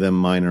 many of them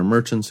minor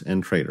merchants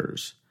and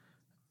traders.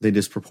 They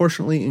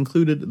disproportionately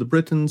included the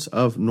Britons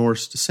of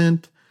Norse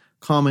descent,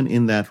 common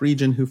in that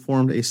region, who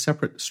formed a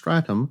separate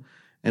stratum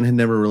and had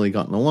never really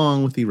gotten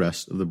along with the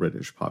rest of the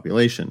British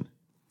population.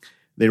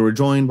 They were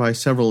joined by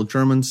several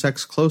German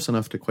sects close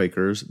enough to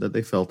Quakers that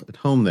they felt at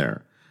home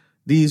there,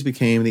 These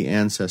became the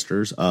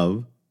ancestors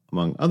of,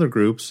 among other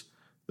groups,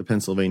 the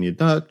Pennsylvania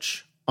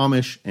Dutch,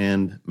 Amish,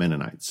 and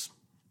Mennonites.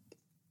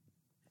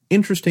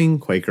 Interesting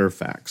Quaker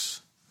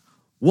facts.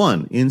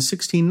 1. In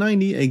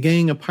 1690, a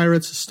gang of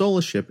pirates stole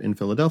a ship in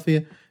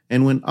Philadelphia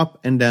and went up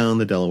and down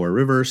the Delaware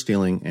River,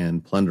 stealing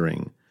and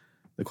plundering.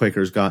 The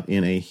Quakers got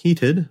in a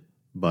heated,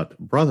 but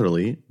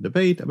brotherly,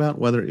 debate about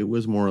whether it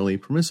was morally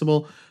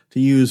permissible to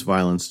use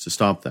violence to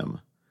stop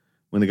them.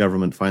 When the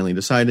government finally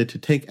decided to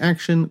take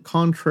action,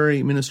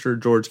 contrary Minister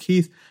George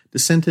Keith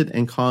dissented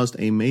and caused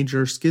a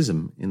major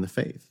schism in the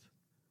faith.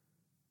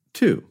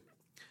 2.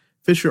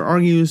 Fischer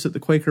argues that the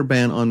Quaker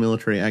ban on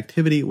military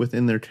activity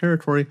within their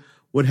territory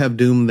would have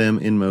doomed them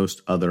in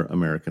most other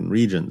American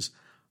regions.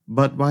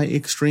 But by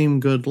extreme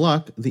good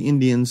luck, the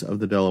Indians of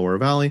the Delaware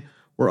Valley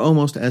were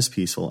almost as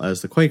peaceful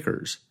as the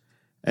Quakers.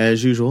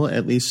 As usual,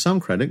 at least some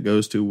credit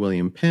goes to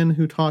William Penn,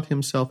 who taught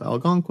himself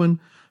Algonquin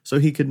so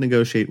he could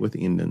negotiate with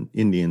the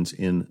Indians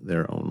in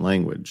their own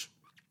language.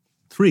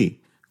 3.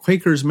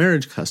 Quakers'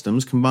 marriage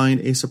customs combined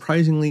a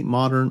surprisingly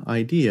modern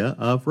idea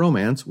of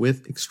romance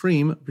with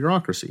extreme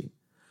bureaucracy.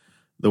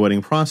 The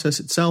wedding process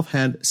itself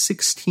had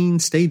 16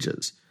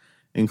 stages,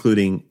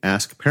 including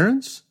ask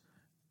parents,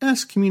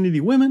 ask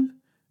community women,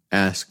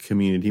 ask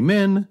community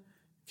men,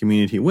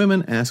 community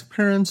women ask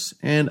parents,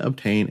 and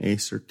obtain a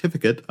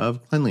certificate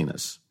of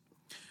cleanliness.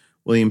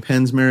 William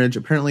Penn's marriage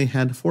apparently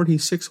had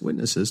 46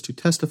 witnesses to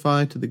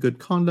testify to the good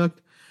conduct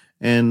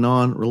and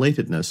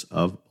non-relatedness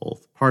of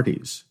both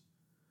parties.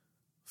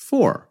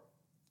 4.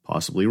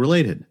 Possibly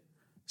related.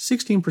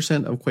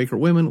 16% of Quaker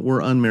women were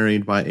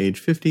unmarried by age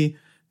 50,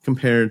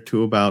 compared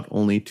to about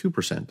only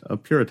 2%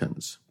 of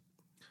Puritans.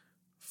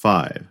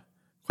 5.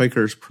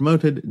 Quakers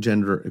promoted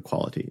gender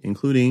equality,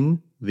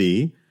 including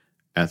the,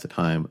 at the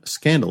time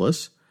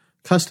scandalous,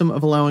 custom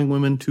of allowing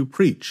women to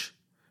preach,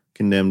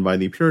 condemned by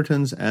the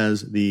Puritans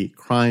as the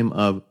crime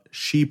of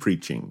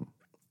she-preaching.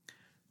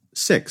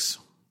 6.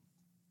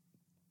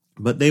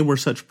 But they were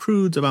such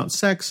prudes about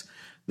sex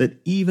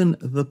that even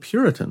the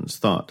Puritans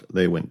thought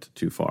they went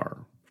too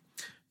far.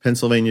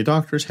 Pennsylvania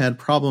doctors had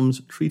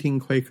problems treating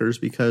Quakers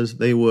because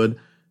they would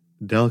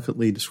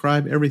delicately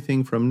describe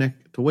everything from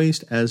neck to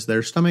waist as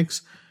their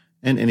stomachs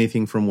and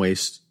anything from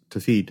waist to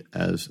feet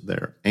as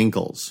their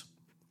ankles.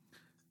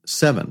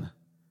 7.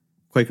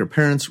 Quaker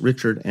parents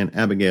Richard and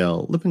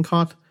Abigail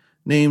Lippincott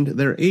named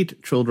their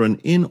 8 children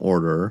in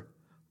order: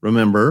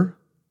 Remember,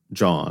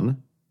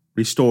 John;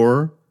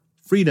 Restore,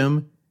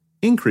 Freedom;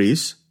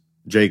 Increase,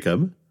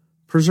 Jacob;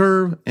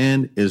 Preserve,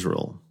 and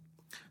Israel,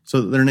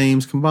 so that their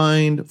names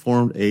combined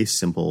formed a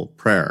simple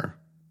prayer.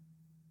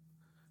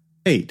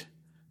 8.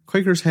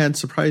 Quakers had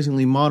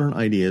surprisingly modern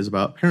ideas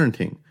about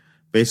parenting,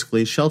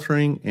 basically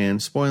sheltering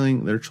and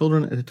spoiling their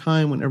children at a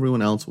time when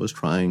everyone else was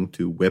trying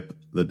to whip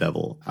the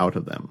devil out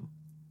of them.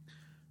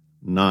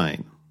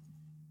 9.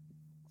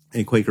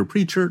 A Quaker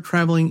preacher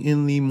traveling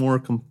in the more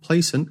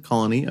complacent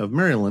colony of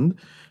Maryland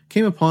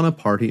came upon a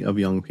party of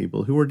young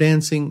people who were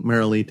dancing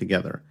merrily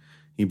together.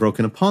 He broke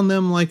in upon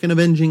them like an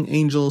avenging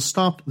angel,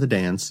 stopped the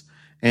dance,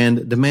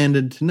 and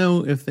demanded to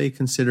know if they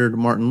considered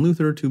Martin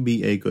Luther to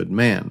be a good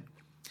man.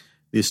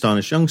 The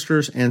astonished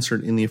youngsters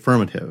answered in the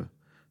affirmative.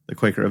 The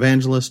Quaker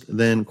evangelist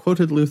then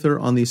quoted Luther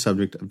on the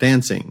subject of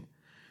dancing.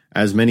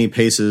 As many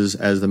paces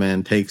as the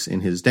man takes in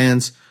his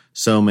dance,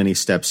 so many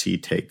steps he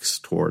takes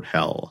toward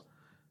hell.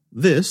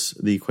 This,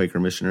 the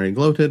Quaker missionary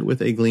gloated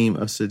with a gleam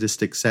of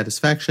sadistic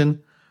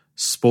satisfaction,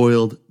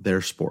 spoiled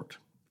their sport.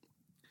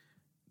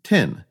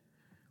 10.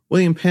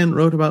 William Penn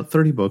wrote about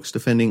 30 books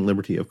defending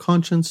liberty of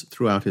conscience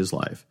throughout his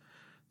life.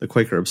 The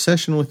Quaker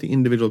obsession with the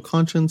individual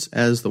conscience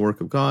as the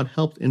work of God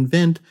helped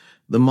invent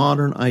the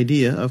modern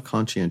idea of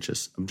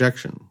conscientious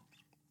objection.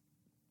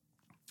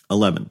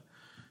 11.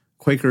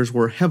 Quakers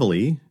were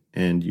heavily,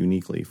 and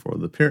uniquely for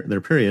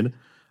their period,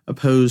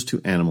 opposed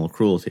to animal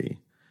cruelty.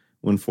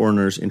 When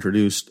foreigners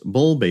introduced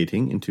bull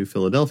baiting into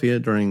Philadelphia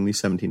during the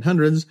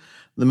 1700s,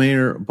 the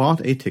mayor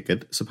bought a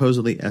ticket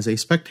supposedly as a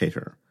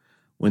spectator.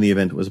 When the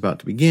event was about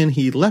to begin,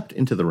 he leapt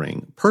into the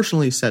ring,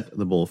 personally set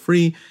the bull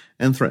free,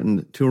 and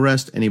threatened to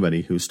arrest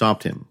anybody who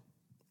stopped him.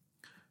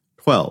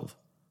 12.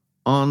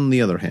 On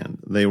the other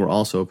hand, they were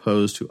also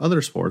opposed to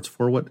other sports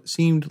for what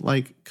seemed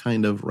like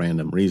kind of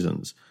random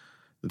reasons.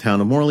 The town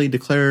of Morley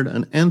declared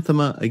an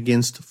anathema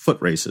against foot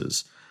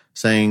races,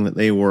 saying that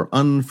they were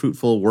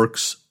unfruitful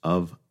works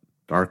of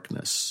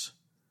darkness.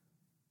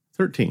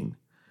 13.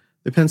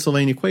 The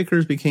Pennsylvania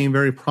Quakers became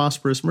very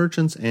prosperous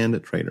merchants and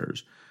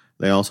traders.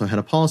 They also had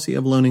a policy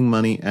of loaning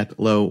money at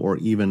low or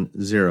even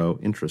zero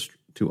interest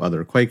to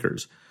other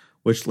Quakers,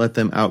 which let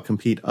them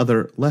outcompete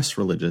other less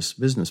religious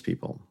business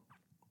people.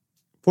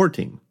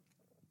 14.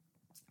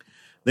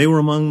 They were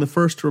among the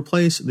first to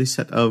replace the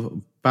set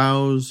of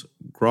bows,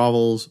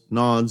 grovels,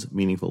 nods,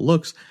 meaningful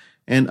looks,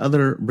 and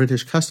other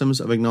British customs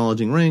of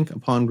acknowledging rank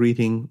upon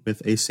greeting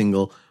with a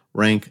single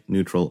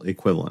rank-neutral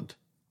equivalent,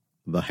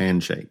 the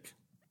handshake.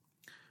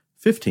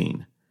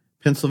 15.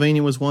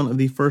 Pennsylvania was one of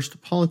the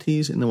first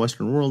polities in the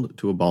Western world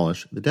to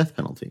abolish the death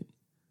penalty.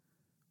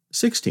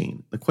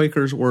 16. The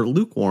Quakers were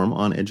lukewarm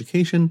on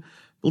education,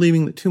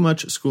 believing that too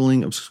much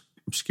schooling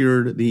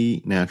obscured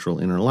the natural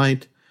inner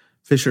light.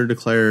 Fischer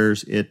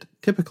declares it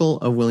typical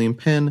of William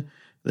Penn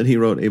that he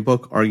wrote a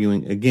book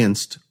arguing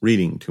against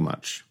reading too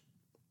much.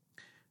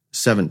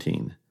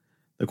 17.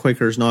 The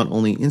Quakers not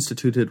only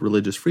instituted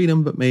religious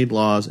freedom, but made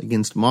laws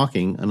against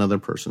mocking another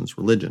person's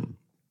religion.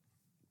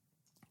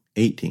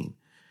 18.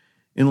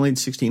 In the late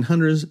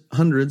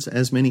 1600s,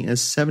 as many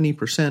as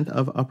 70%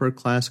 of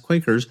upper-class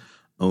Quakers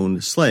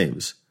owned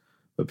slaves,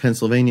 but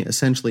Pennsylvania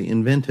essentially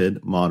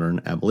invented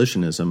modern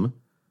abolitionism.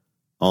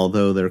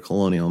 Although their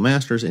colonial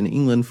masters in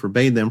England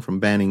forbade them from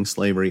banning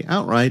slavery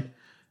outright,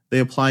 they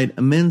applied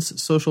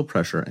immense social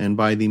pressure, and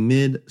by the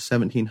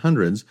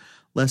mid-1700s,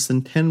 less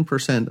than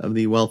 10% of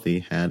the wealthy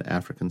had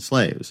African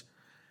slaves.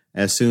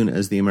 As soon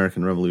as the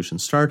American Revolution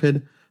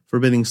started,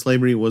 forbidding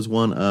slavery was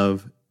one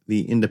of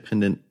the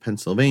independent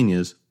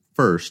Pennsylvania's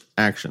first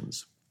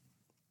actions.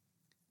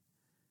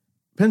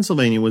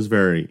 Pennsylvania was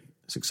very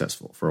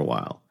successful for a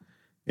while.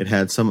 It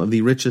had some of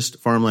the richest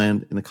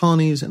farmland in the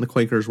colonies, and the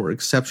Quakers were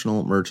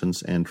exceptional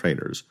merchants and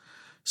traders,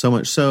 so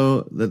much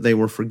so that they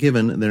were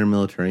forgiven their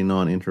military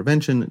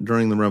non-intervention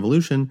during the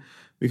Revolution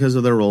because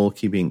of their role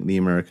keeping the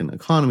American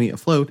economy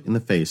afloat in the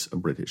face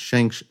of British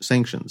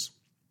sanctions.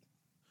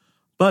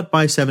 But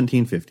by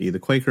 1750, the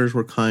Quakers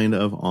were kind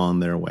of on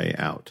their way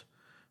out.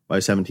 By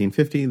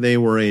 1750, they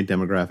were a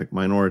demographic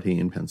minority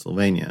in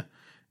Pennsylvania,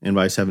 and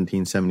by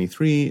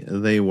 1773,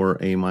 they were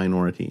a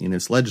minority in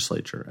its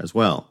legislature as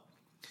well.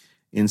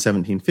 In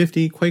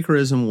 1750,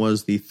 Quakerism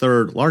was the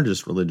third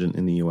largest religion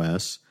in the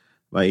U.S.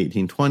 By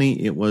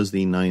 1820, it was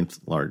the ninth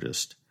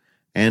largest.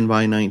 And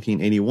by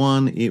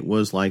 1981, it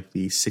was like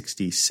the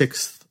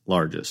 66th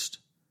largest.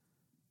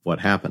 What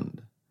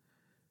happened?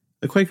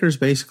 The Quakers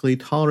basically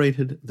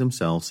tolerated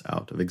themselves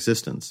out of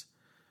existence.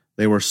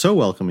 They were so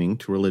welcoming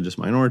to religious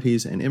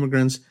minorities and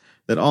immigrants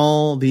that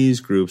all these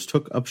groups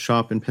took up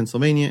shop in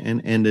Pennsylvania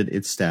and ended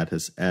its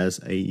status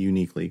as a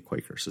uniquely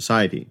Quaker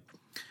society.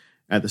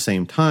 At the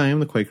same time,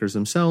 the Quakers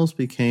themselves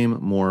became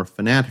more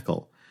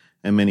fanatical,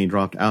 and many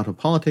dropped out of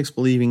politics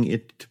believing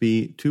it to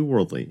be too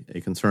worldly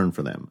a concern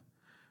for them.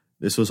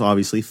 This was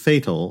obviously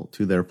fatal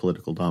to their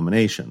political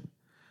domination.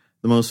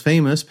 The most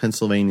famous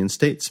Pennsylvanian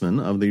statesman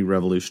of the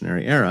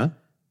Revolutionary era,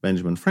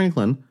 Benjamin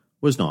Franklin,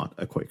 was not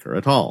a Quaker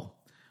at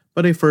all,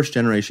 but a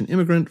first-generation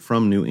immigrant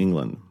from New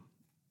England.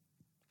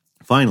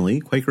 Finally,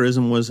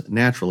 Quakerism was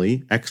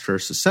naturally extra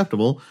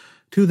susceptible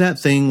to that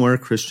thing where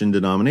Christian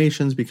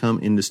denominations become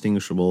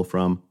indistinguishable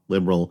from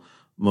liberal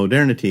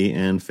modernity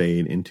and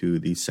fade into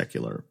the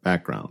secular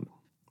background.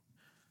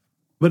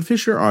 But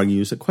Fischer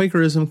argues that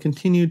Quakerism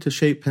continued to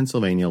shape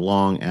Pennsylvania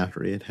long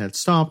after it had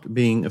stopped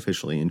being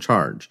officially in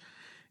charge,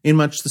 in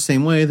much the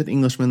same way that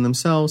Englishmen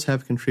themselves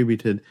have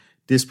contributed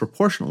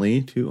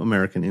disproportionately to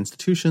American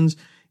institutions,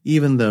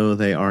 even though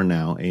they are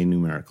now a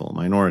numerical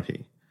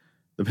minority.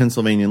 The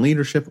Pennsylvanian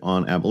leadership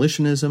on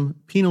abolitionism,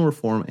 penal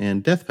reform,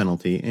 and death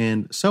penalty,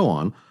 and so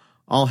on,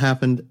 all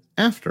happened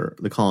after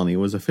the colony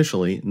was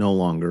officially no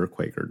longer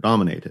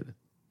Quaker-dominated.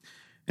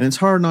 And it's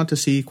hard not to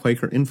see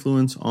Quaker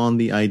influence on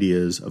the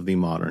ideas of the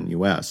modern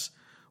U.S.,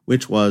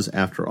 which was,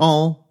 after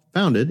all,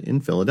 founded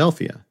in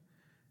Philadelphia.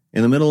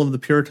 In the middle of the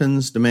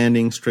Puritans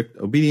demanding strict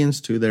obedience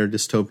to their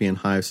dystopian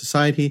hive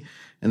society,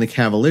 and the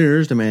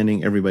Cavaliers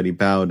demanding everybody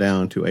bow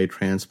down to a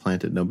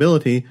transplanted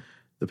nobility,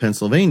 the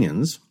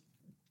Pennsylvanians,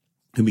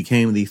 who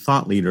became the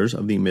thought leaders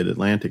of the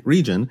Mid-Atlantic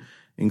region,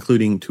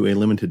 including to a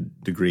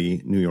limited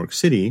degree New York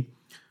City,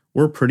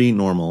 were pretty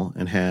normal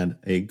and had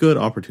a good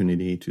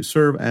opportunity to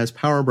serve as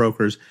power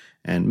brokers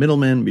and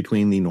middlemen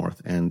between the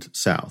North and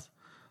South.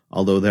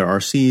 Although there are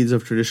seeds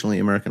of traditionally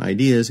American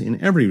ideas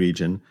in every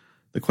region,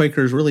 the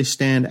Quakers really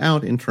stand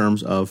out in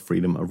terms of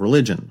freedom of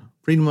religion,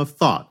 freedom of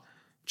thought,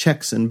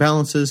 checks and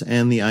balances,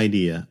 and the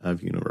idea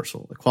of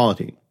universal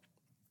equality.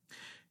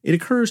 It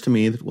occurs to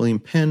me that William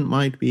Penn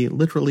might be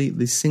literally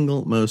the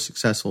single most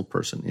successful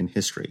person in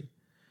history.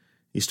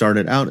 He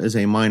started out as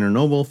a minor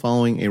noble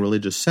following a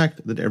religious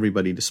sect that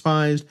everybody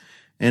despised,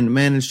 and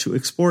managed to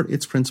export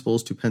its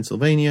principles to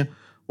Pennsylvania,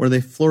 where they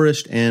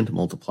flourished and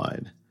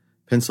multiplied.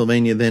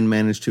 Pennsylvania then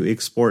managed to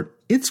export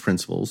its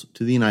principles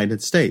to the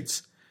United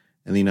States,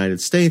 and the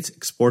United States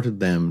exported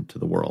them to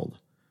the world.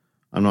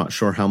 I'm not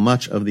sure how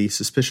much of the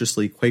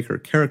suspiciously Quaker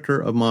character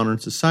of modern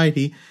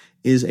society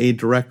is a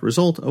direct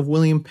result of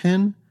William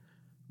Penn,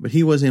 but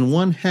he was in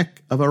one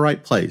heck of a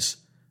right place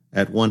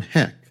at one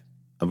heck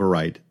of a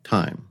right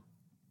time.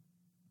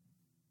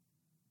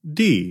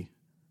 D.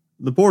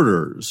 The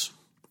Borderers.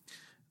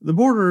 The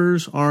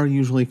Borderers are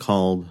usually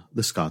called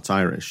the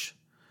Scots-Irish,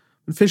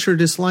 but Fischer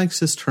dislikes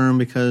this term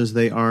because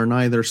they are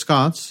neither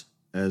Scots,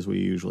 as we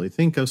usually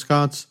think of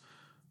Scots,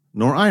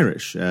 nor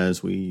Irish,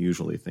 as we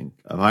usually think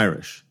of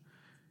Irish.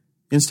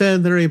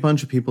 Instead, they're a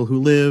bunch of people who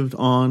lived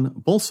on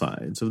both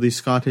sides of the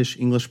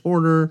Scottish-English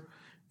border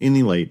in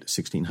the late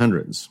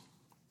 1600s.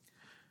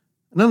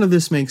 None of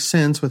this makes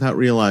sense without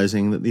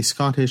realizing that the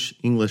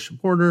Scottish-English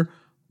border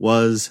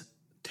was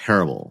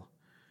terrible.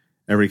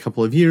 Every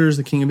couple of years,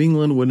 the King of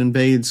England would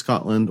invade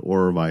Scotland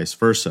or vice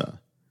versa.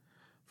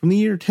 From the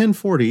year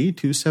 1040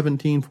 to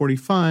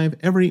 1745,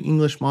 every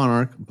English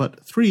monarch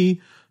but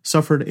 3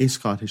 suffered a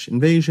Scottish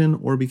invasion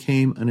or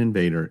became an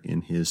invader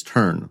in his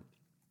turn.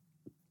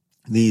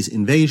 These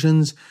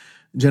invasions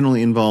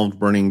generally involved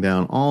burning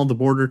down all the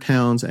border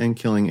towns and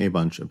killing a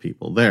bunch of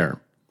people there.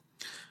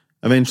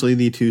 Eventually,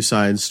 the two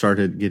sides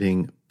started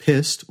getting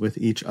pissed with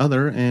each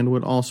other and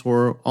would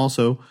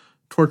also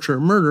torture,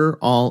 murder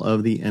all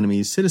of the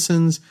enemy's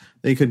citizens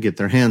they could get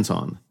their hands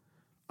on,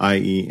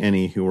 i.e.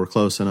 any who were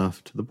close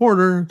enough to the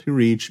border to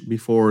reach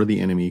before the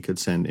enemy could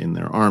send in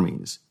their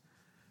armies.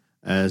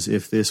 As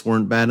if this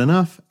weren't bad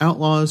enough,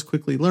 outlaws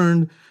quickly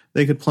learned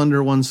they could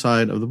plunder one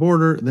side of the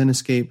border, then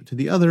escape to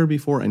the other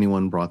before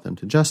anyone brought them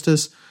to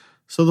justice,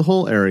 so the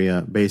whole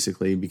area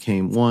basically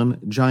became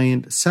one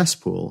giant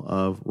cesspool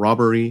of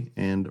robbery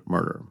and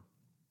murder.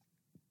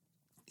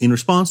 In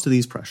response to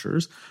these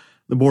pressures,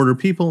 the border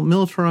people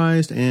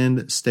militarized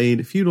and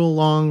stayed feudal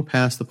long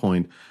past the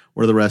point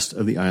where the rest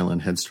of the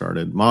island had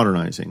started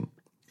modernizing.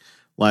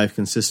 Life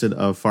consisted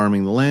of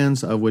farming the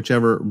lands of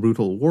whichever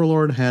brutal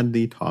warlord had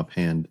the top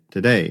hand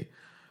today,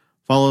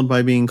 followed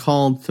by being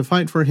called to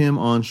fight for him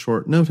on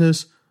short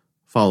notice,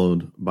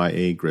 followed by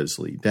a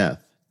grisly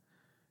death.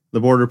 The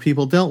border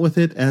people dealt with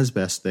it as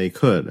best they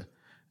could,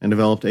 and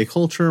developed a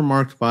culture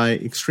marked by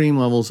extreme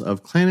levels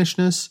of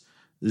clannishness,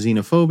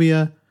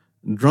 xenophobia,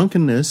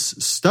 drunkenness,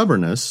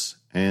 stubbornness,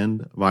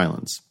 and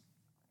violence.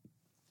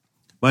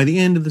 By the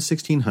end of the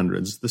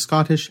 1600s, the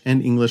Scottish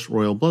and English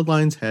royal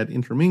bloodlines had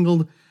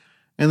intermingled,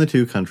 and the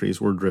two countries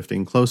were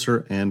drifting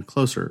closer and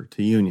closer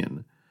to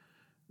union.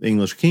 The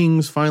English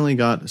kings finally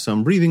got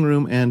some breathing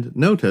room and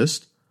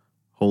noticed,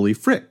 holy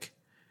frick,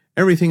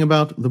 everything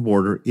about the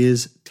border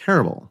is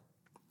terrible.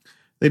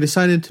 They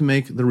decided to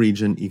make the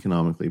region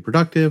economically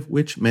productive,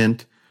 which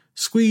meant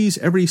squeeze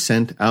every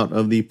cent out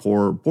of the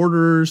poor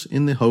borderers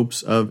in the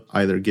hopes of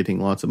either getting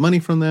lots of money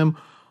from them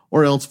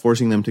or else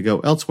forcing them to go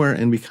elsewhere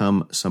and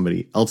become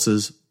somebody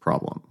else's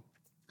problem.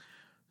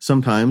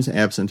 Sometimes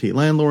absentee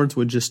landlords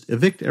would just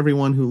evict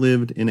everyone who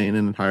lived in an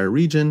entire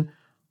region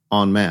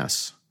en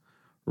masse,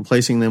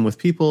 replacing them with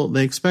people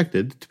they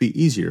expected to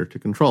be easier to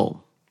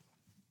control.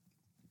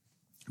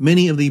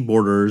 Many of the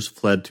borderers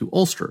fled to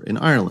Ulster in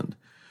Ireland,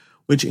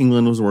 which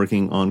England was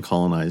working on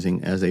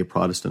colonizing as a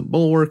Protestant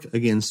bulwark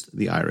against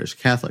the Irish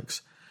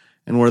Catholics,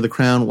 and where the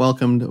Crown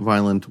welcomed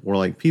violent,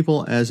 warlike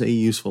people as a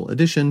useful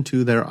addition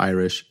to their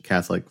Irish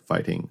Catholic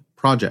fighting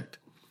project.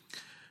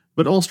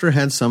 But Ulster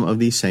had some of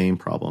the same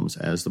problems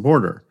as the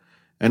border,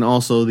 and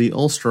also the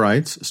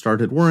Ulsterites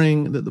started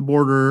worrying that the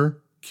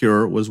border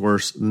cure was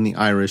worse than the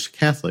Irish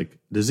Catholic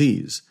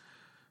disease.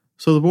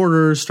 So the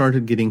borderers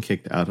started getting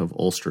kicked out of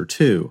Ulster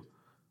too.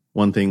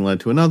 One thing led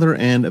to another,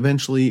 and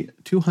eventually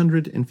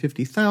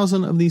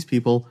 250,000 of these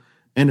people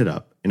ended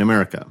up in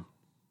America.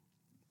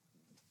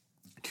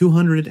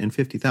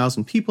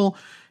 250,000 people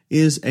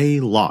is a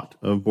lot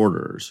of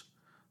borderers.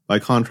 By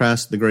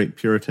contrast, the Great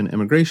Puritan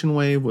Immigration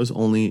Wave was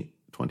only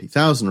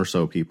 20,000 or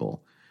so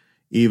people.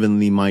 Even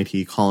the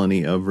mighty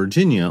colony of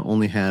Virginia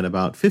only had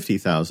about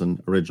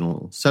 50,000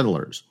 original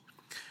settlers.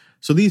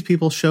 So these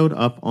people showed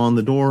up on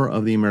the door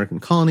of the American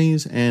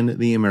colonies, and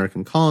the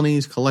American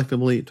colonies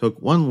collectively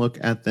took one look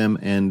at them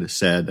and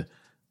said,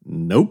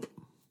 nope.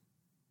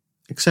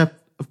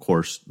 Except, of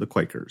course, the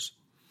Quakers.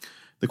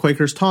 The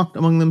Quakers talked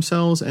among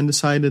themselves and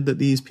decided that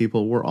these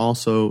people were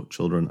also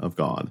children of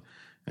God,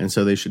 and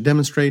so they should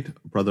demonstrate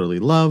brotherly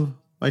love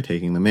by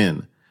taking them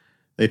in.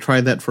 They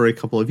tried that for a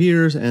couple of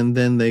years, and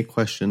then they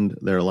questioned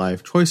their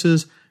life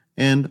choices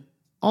and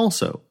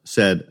also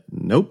said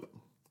nope.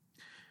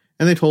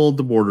 And they told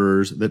the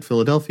borderers that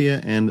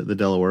Philadelphia and the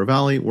Delaware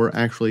Valley were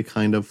actually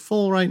kind of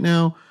full right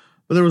now,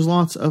 but there was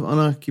lots of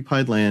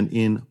unoccupied land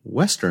in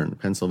western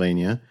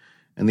Pennsylvania,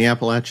 and the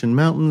Appalachian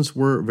Mountains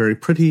were very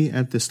pretty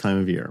at this time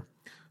of year.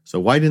 So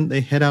why didn't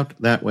they head out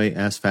that way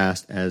as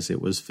fast as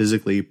it was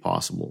physically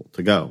possible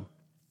to go?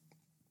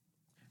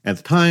 At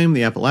the time,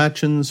 the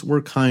Appalachians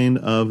were kind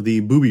of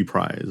the booby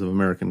prize of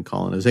American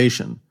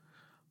colonization.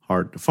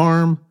 Hard to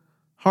farm,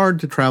 hard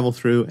to travel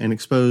through, and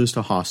exposed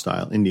to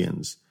hostile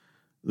Indians.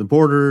 The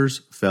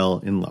borderers fell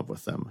in love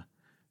with them.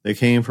 They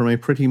came from a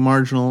pretty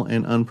marginal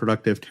and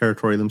unproductive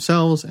territory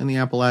themselves, and the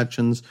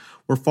Appalachians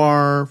were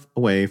far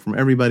away from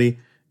everybody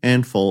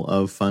and full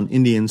of fun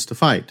Indians to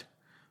fight.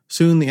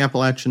 Soon the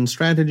Appalachian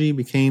strategy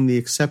became the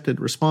accepted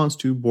response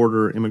to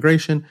border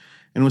immigration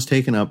and was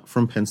taken up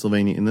from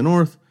Pennsylvania in the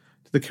north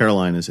to the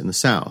Carolinas in the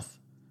south.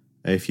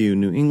 A few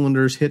New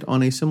Englanders hit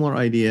on a similar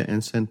idea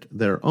and sent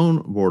their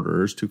own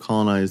borderers to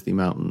colonize the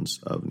mountains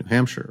of New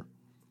Hampshire.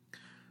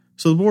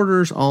 So the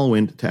borderers all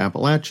went to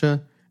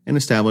Appalachia and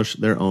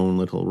established their own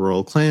little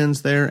rural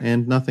clans there,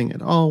 and nothing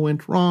at all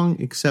went wrong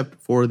except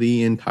for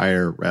the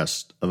entire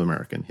rest of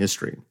American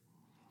history.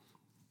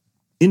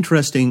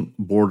 Interesting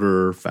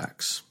border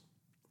facts.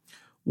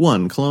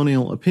 1.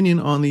 Colonial opinion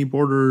on the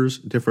borderers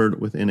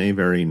differed within a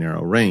very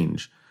narrow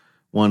range.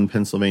 One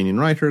Pennsylvanian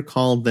writer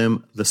called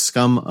them the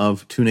scum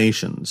of two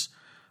nations.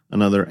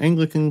 Another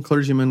Anglican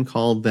clergyman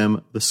called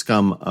them the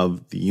scum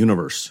of the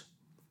universe.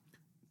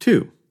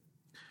 2.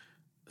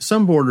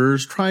 Some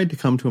boarders tried to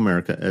come to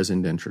America as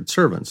indentured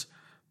servants,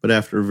 but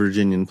after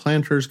Virginian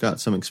planters got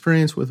some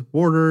experience with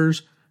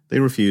boarders, they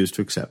refused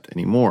to accept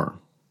any more.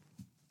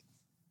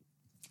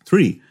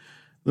 3.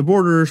 The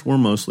boarders were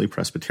mostly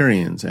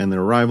Presbyterians, and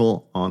their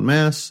arrival en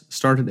masse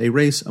started a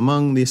race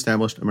among the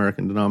established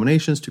American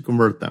denominations to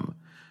convert them.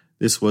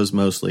 This was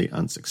mostly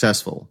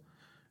unsuccessful.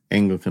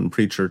 Anglican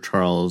preacher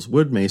Charles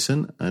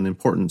Woodmason, an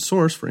important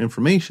source for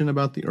information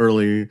about the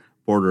early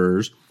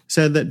boarders,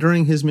 said that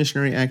during his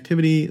missionary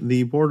activity,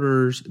 the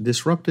boarders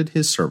disrupted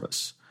his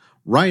service,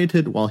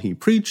 rioted while he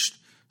preached,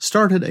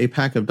 started a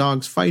pack of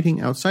dogs fighting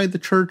outside the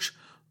church,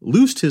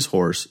 loosed his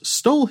horse,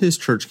 stole his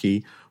church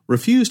key,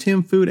 refused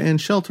him food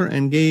and shelter,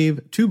 and gave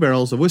 2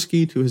 barrels of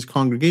whiskey to his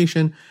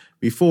congregation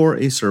before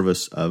a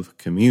service of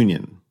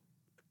communion.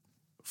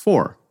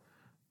 4.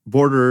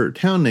 Border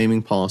town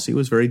naming policy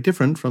was very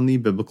different from the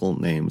biblical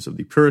names of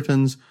the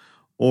Puritans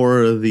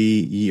or the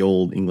ye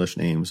olde English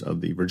names of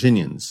the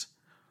Virginians.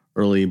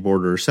 Early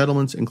border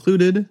settlements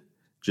included,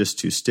 just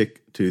to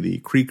stick to the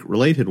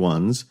creek-related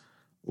ones,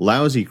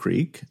 Lousy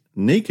Creek,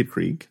 Naked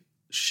Creek,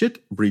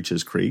 Shit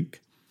Breeches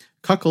Creek,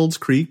 Cuckold's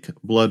Creek,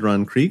 Blood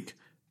Run Creek,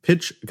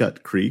 Pitch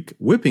Gut Creek,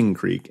 Whipping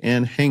Creek,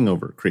 and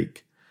Hangover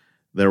Creek.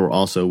 There were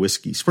also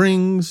Whiskey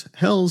Springs,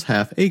 Hell's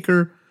Half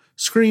Acre,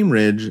 Scream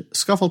Ridge,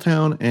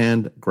 Scuffletown,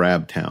 and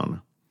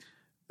Grabtown.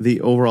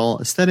 The overall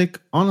aesthetic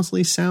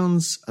honestly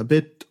sounds a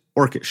bit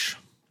orcish.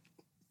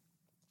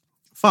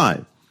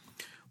 5.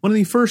 One of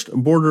the first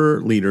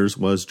border leaders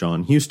was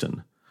John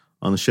Houston.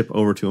 On the ship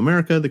over to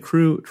America, the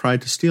crew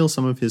tried to steal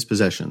some of his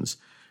possessions.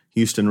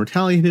 Houston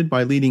retaliated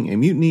by leading a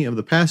mutiny of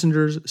the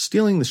passengers,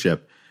 stealing the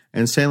ship,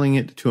 and sailing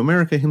it to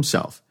America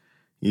himself.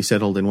 He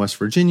settled in West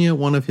Virginia.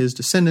 One of his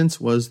descendants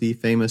was the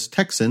famous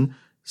Texan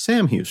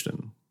Sam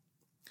Houston.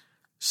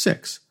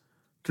 6.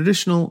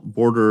 Traditional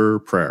border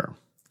prayer.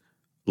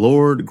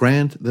 Lord,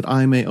 grant that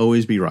I may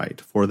always be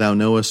right, for thou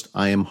knowest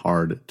I am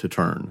hard to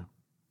turn.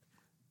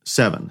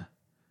 7.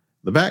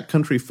 The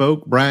backcountry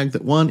folk bragged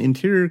that one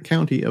interior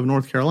county of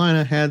North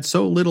Carolina had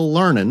so little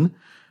learning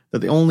that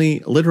the only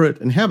literate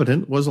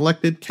inhabitant was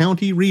elected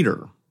county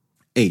reader.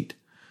 8.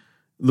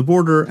 The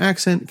border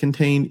accent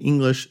contained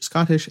English,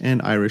 Scottish, and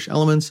Irish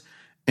elements,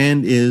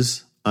 and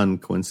is,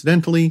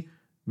 uncoincidentally,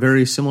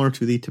 very similar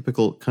to the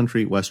typical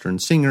country western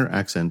singer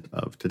accent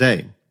of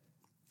today.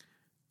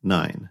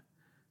 9.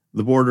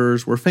 The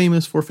borders were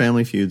famous for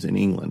family feuds in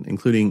England,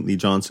 including the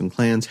Johnson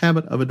clan's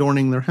habit of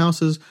adorning their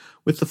houses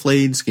with the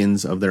flayed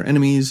skins of their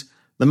enemies,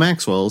 the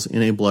Maxwells,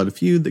 in a blood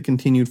feud that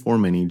continued for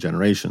many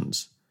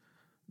generations.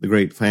 The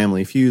great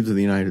family feuds of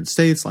the United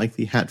States, like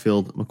the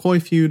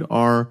Hatfield-McCoy feud,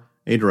 are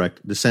a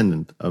direct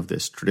descendant of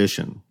this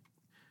tradition.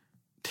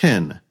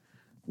 10.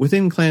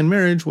 Within clan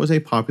marriage was a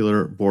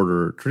popular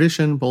border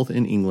tradition both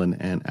in England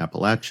and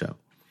Appalachia.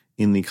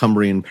 In the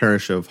Cumbrian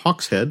parish of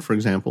Hawkshead, for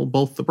example,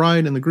 both the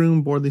bride and the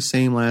groom bore the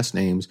same last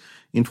names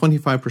in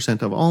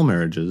 25% of all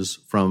marriages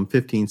from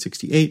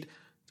 1568 to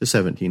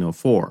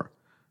 1704.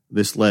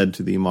 This led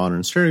to the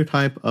modern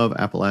stereotype of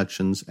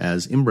Appalachians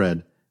as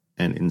inbred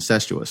and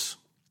incestuous.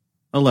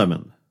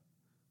 11.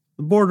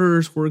 The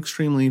borders were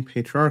extremely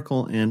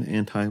patriarchal and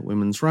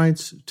anti-women's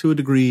rights to a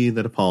degree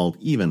that appalled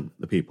even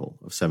the people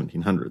of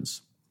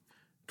 1700s.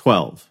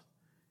 12.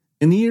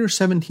 In the year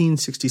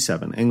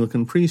 1767,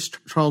 Anglican priest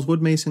Charles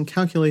Woodmason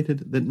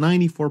calculated that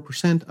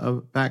 94%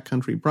 of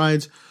backcountry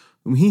brides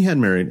whom he had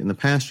married in the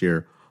past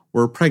year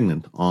were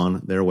pregnant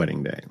on their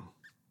wedding day.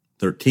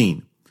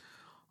 13.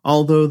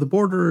 Although the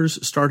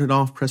borderers started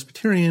off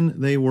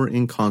Presbyterian, they were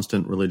in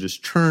constant religious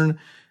churn,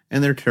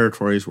 and their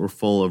territories were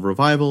full of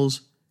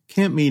revivals,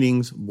 camp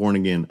meetings,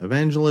 born-again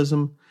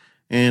evangelism,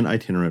 and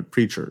itinerant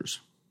preachers.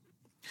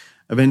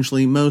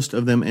 Eventually, most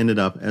of them ended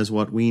up as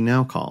what we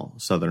now call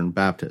Southern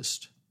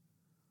Baptist.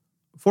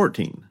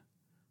 14.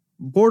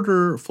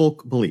 Border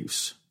folk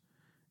beliefs.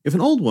 If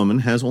an old woman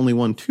has only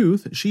one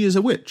tooth, she is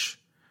a witch.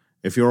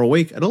 If you're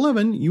awake at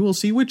 11, you will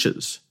see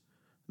witches.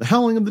 The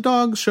howling of the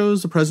dogs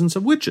shows the presence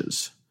of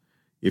witches.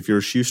 If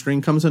your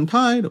shoestring comes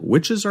untied,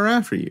 witches are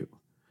after you.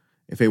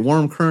 If a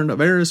warm current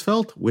of air is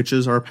felt,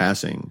 witches are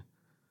passing.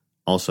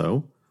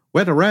 Also,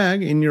 wet a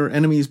rag in your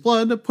enemy's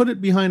blood, put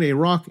it behind a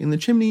rock in the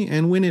chimney,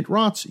 and when it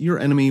rots, your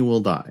enemy will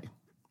die.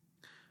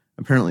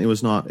 Apparently, it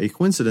was not a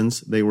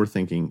coincidence they were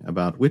thinking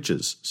about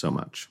witches so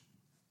much.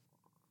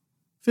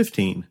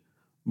 15.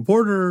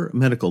 Border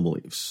medical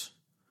beliefs.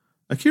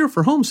 A cure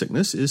for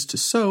homesickness is to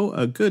sew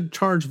a good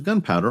charge of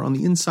gunpowder on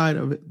the inside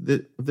of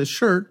the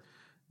shirt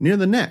near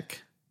the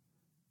neck.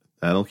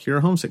 That'll cure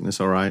homesickness,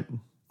 all right.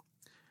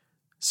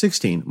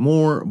 16.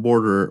 More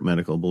border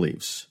medical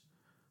beliefs.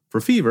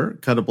 For fever,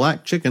 cut a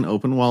black chicken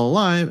open while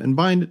alive and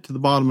bind it to the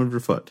bottom of your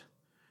foot.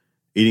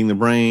 Eating the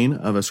brain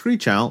of a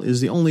screech owl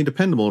is the only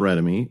dependable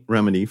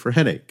remedy for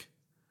headache.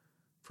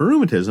 For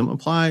rheumatism,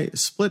 apply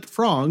split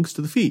frogs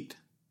to the feet.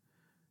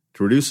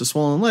 To reduce a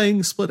swollen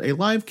leg, split a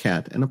live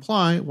cat and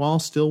apply while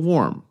still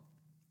warm.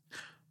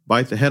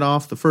 Bite the head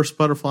off the first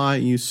butterfly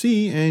you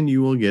see and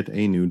you will get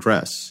a new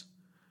dress.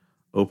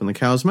 Open the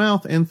cow's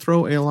mouth and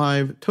throw a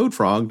live toad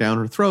frog down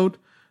her throat.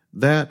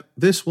 that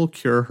this will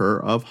cure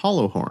her of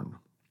hollowhorn.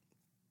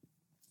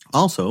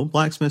 Also,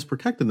 blacksmiths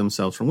protected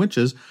themselves from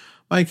witches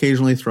by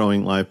occasionally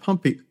throwing live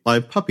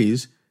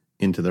puppies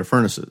into their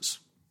furnaces.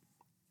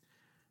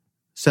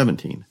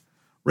 17.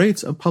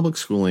 Rates of public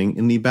schooling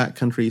in the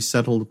backcountry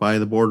settled by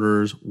the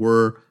borderers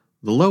were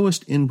the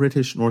lowest in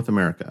British North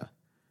America,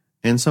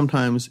 and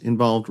sometimes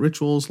involved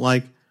rituals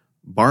like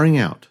barring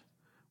out,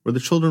 where the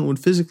children would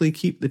physically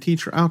keep the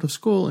teacher out of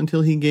school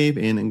until he gave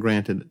in and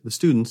granted the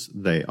students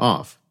the day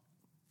off.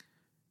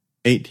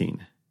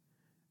 18.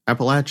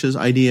 Appalachia's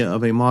idea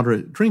of a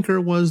moderate drinker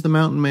was the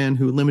mountain man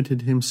who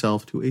limited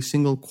himself to a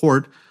single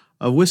quart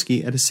of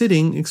whiskey at a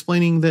sitting,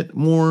 explaining that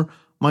more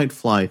might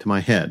fly to my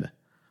head.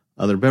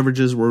 Other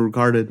beverages were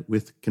regarded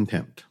with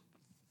contempt.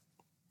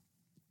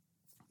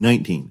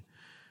 19.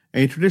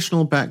 A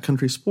traditional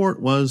backcountry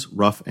sport was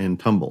rough and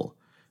tumble,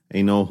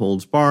 a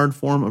no-holds-barred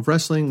form of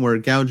wrestling where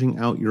gouging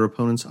out your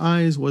opponent's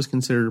eyes was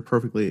considered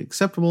perfectly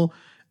acceptable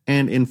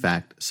and, in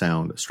fact,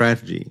 sound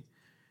strategy.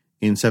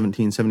 In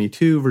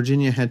 1772,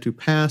 Virginia had to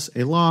pass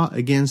a law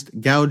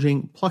against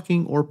gouging,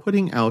 plucking, or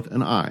putting out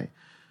an eye,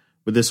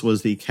 but this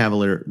was the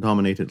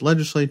Cavalier-dominated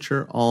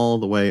legislature all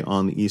the way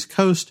on the East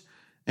Coast,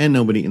 and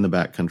nobody in the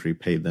backcountry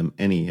paid them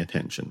any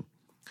attention.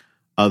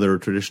 Other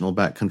traditional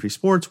backcountry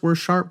sports were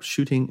sharp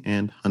shooting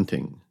and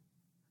hunting.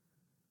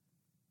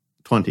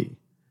 20.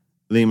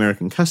 The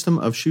American custom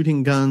of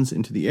shooting guns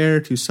into the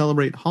air to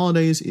celebrate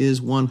holidays is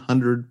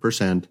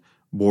 100%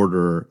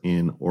 border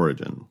in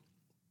origin.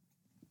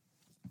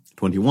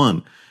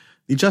 21.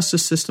 The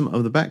justice system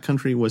of the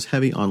backcountry was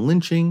heavy on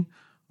lynching,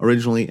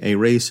 originally a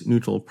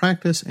race-neutral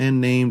practice and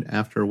named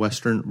after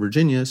Western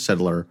Virginia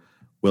settler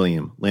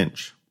William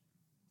Lynch.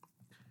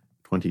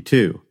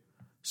 22.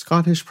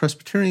 Scottish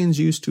Presbyterians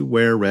used to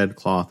wear red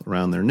cloth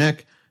around their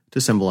neck to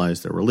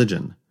symbolize their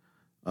religion.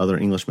 Other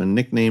Englishmen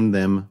nicknamed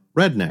them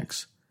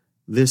rednecks.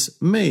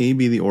 This may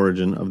be the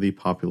origin of the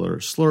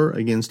popular slur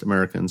against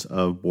Americans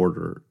of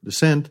border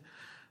descent,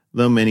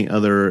 though many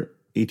other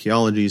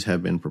etiologies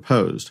have been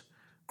proposed.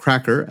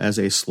 Cracker as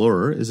a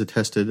slur is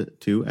attested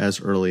to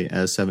as early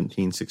as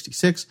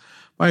 1766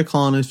 by a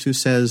colonist who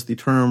says the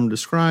term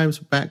describes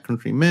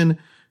backcountry men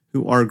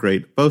who are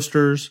great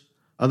boasters.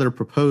 Other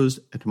proposed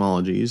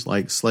etymologies,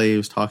 like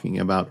slaves talking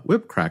about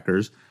whip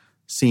crackers,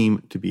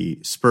 seem to be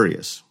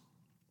spurious.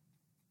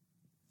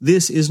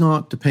 This is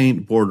not to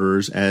paint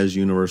borderers as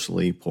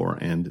universally poor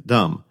and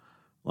dumb.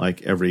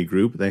 Like every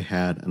group, they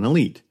had an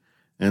elite,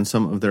 and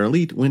some of their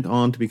elite went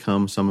on to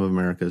become some of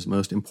America's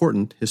most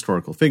important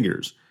historical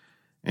figures.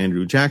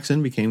 Andrew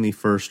Jackson became the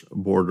first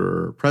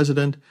border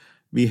president,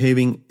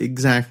 behaving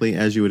exactly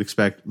as you would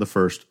expect the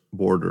first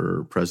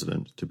border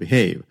president to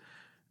behave,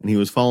 and he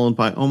was followed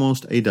by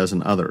almost a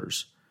dozen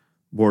others.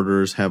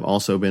 Borderers have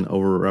also been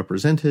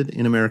overrepresented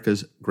in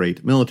America's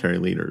great military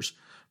leaders,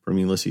 from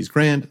Ulysses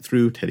Grant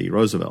through Teddy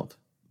Roosevelt,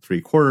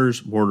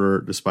 3/4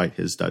 borderer despite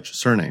his Dutch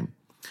surname,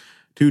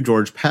 to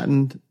George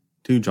Patton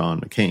to John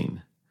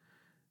McCain.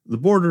 The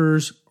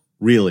borderers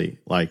really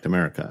liked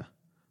America,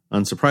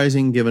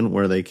 unsurprising given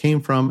where they came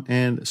from,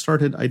 and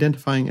started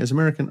identifying as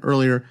American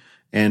earlier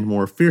and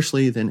more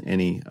fiercely than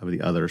any of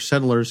the other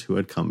settlers who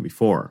had come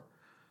before.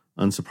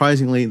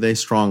 Unsurprisingly, they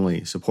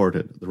strongly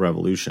supported the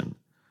Revolution.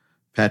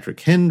 Patrick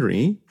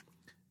Henry,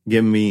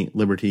 "Give me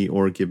liberty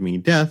or give me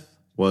death,"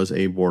 was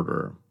a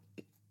borderer.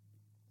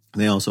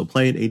 They also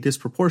played a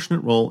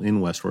disproportionate role in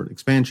westward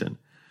expansion.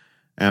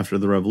 After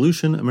the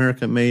Revolution,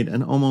 America made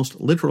an almost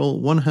literal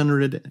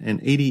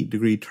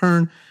 180-degree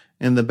turn,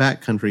 and the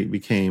backcountry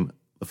became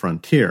the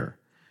frontier.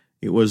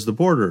 It was the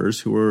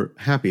borderers who were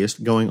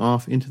happiest going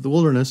off into the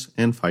wilderness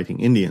and fighting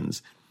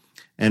Indians,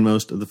 and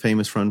most of the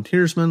famous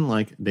frontiersmen,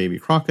 like Davy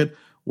Crockett,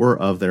 were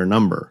of their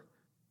number.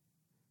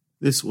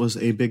 This was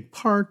a big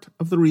part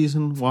of the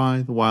reason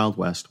why the Wild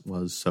West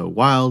was so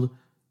wild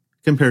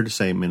compared to,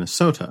 say,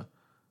 Minnesota,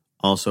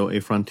 also a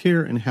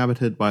frontier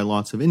inhabited by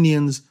lots of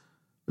Indians,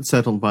 but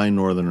settled by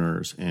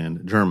Northerners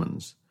and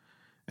Germans,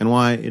 and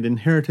why it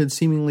inherited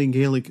seemingly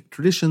Gaelic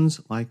traditions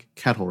like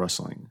cattle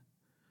rustling.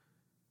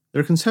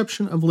 Their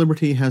conception of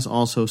liberty has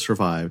also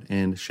survived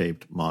and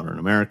shaped modern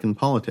American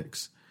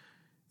politics.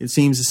 It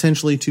seems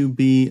essentially to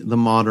be the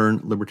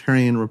modern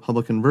libertarian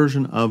Republican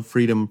version of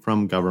freedom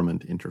from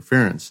government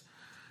interference,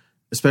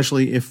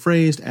 especially if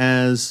phrased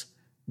as,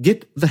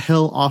 "Get the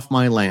hell off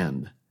my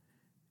land,"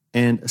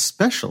 and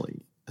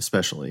especially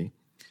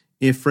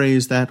if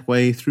phrased that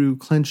way through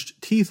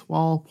clenched teeth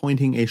while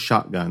pointing a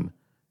shotgun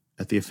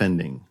at the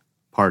offending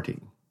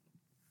party.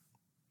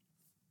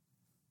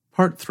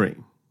 Part 3.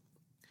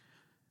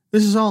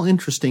 This is all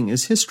interesting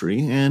as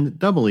history and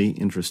doubly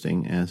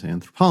interesting as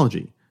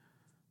anthropology.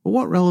 But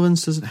what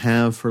relevance does it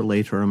have for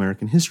later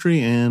American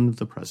history and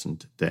the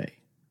present day?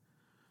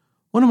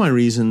 One of my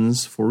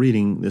reasons for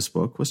reading this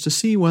book was to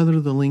see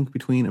whether the link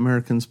between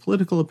Americans'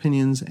 political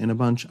opinions and a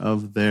bunch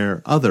of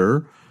their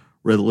other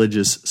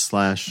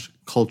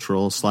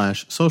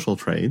religious/cultural/social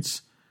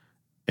traits,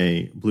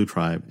 a blue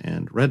tribe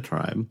and red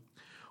tribe,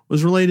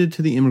 was related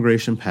to the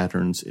immigration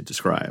patterns it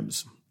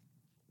describes.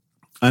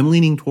 I'm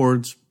leaning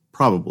towards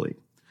probably,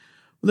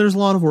 But there's a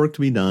lot of work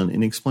to be done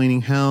in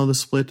explaining how the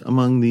split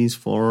among these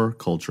four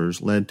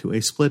cultures led to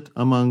a split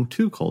among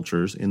two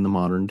cultures in the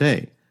modern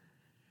day.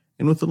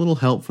 And with a little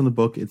help from the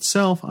book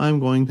itself, I'm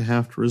going to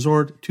have to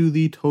resort to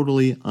the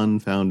totally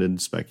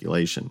unfounded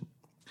speculation.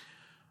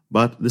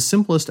 But the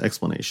simplest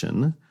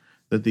explanation,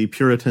 that the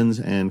Puritans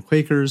and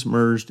Quakers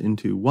merged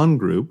into one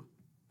group,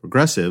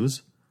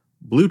 progressives,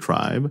 blue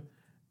tribe,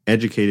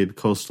 educated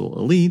coastal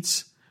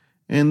elites,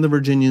 and the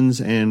Virginians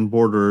and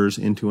borderers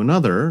into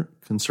another,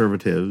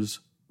 conservatives,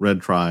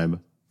 red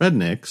tribe,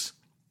 rednecks,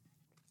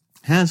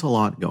 has a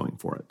lot going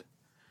for it.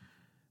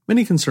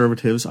 Many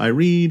conservatives I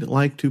read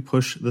like to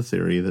push the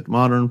theory that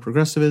modern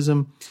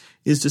progressivism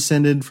is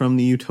descended from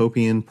the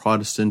utopian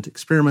Protestant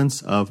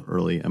experiments of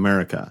early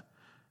America,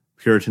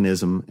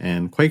 Puritanism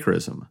and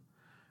Quakerism,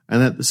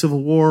 and that the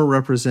Civil War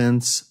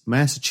represents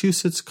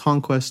Massachusetts'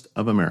 conquest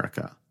of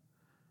America.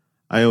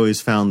 I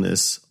always found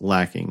this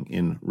lacking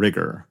in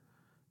rigor.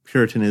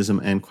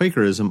 Puritanism and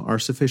Quakerism are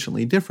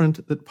sufficiently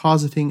different that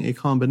positing a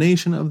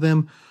combination of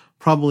them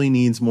probably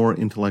needs more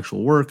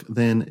intellectual work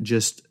than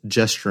just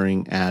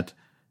gesturing at,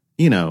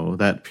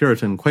 that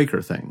Puritan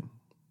Quaker thing.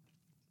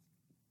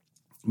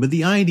 But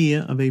the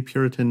idea of a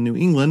Puritan New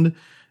England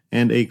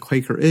and a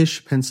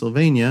Quaker-ish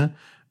Pennsylvania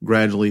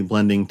gradually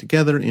blending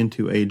together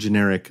into a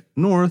generic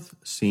North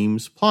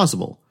seems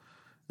plausible,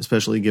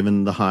 especially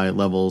given the high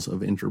levels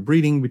of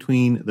interbreeding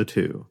between the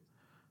two.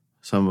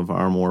 Some of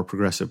our more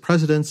progressive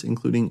presidents,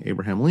 including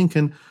Abraham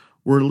Lincoln,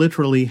 were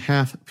literally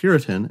half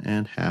Puritan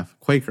and half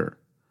Quaker.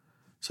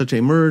 Such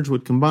a merge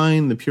would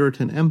combine the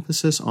Puritan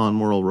emphasis on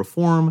moral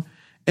reform,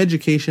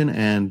 education,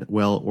 and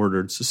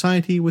well-ordered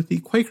society with the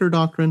Quaker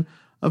doctrine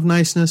of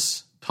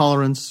niceness,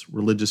 tolerance,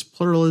 religious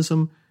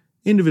pluralism,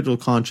 individual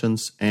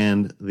conscience,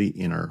 and the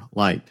inner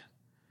light.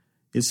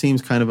 It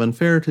seems kind of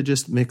unfair to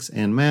just mix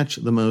and match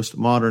the most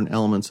modern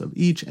elements of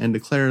each and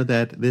declare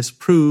that this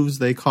proves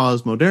they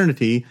cause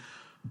modernity,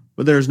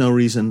 but there's no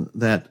reason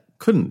that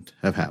couldn't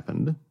have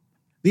happened.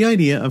 The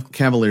idea of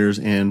Cavaliers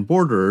and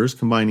Borderers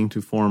combining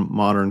to form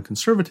modern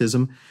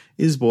conservatism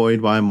is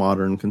buoyed by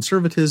modern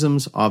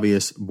conservatism's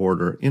obvious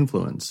border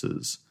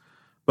influences,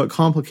 but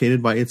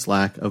complicated by its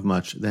lack of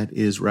much that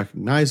is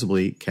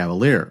recognizably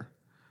Cavalier.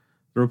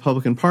 The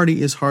Republican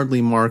Party is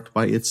hardly marked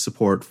by its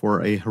support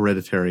for a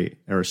hereditary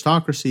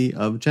aristocracy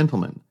of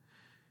gentlemen.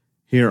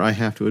 Here I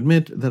have to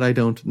admit that I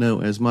don't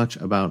know as much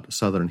about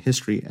Southern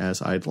history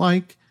as I'd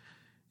like.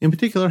 In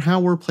particular,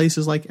 how were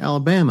places like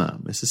Alabama,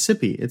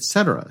 Mississippi,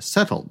 etc.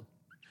 settled?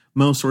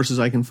 Most sources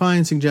I can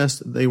find suggest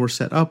that they were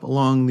set up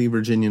along the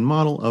Virginian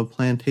model of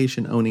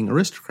plantation-owning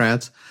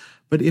aristocrats,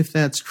 but if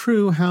that's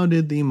true, how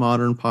did the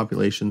modern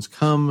populations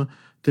come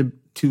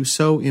to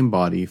so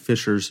embody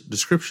Fischer's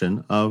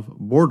description of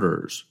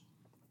borderers?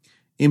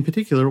 In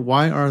particular,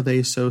 why are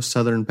they so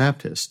Southern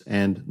Baptist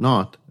and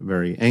not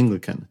very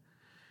Anglican?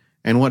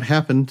 And what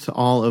happened to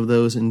all of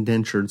those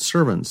indentured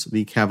servants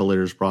the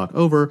Cavaliers brought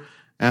over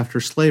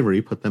after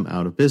slavery put them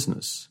out of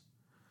business?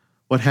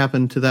 What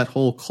happened to that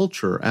whole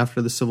culture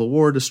after the Civil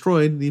War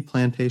destroyed the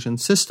plantation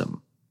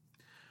system?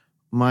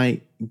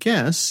 My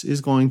guess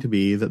is going to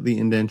be that the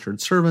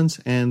indentured servants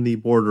and the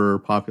borderer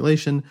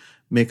population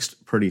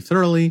mixed pretty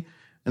thoroughly,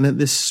 and that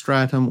this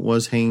stratum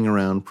was hanging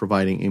around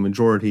providing a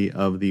majority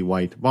of the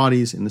white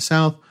bodies in the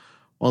South,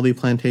 while the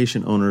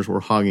plantation owners were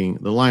hogging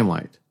the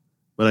limelight.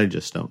 But I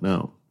just don't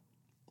know.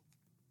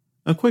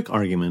 A quick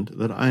argument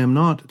that I am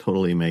not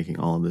totally making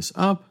all of this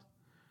up.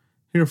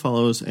 Here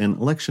follows an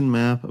election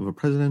map of a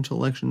presidential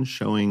election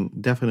showing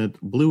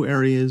definite blue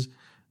areas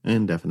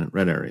and definite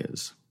red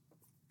areas.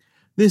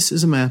 This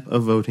is a map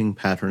of voting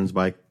patterns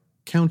by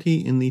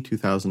county in the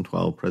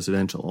 2012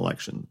 presidential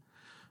election.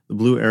 The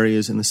blue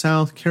areas in the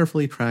South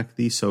carefully track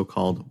the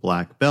so-called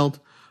black belt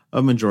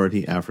of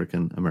majority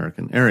African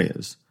American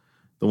areas.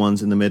 The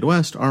ones in the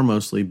Midwest are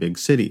mostly big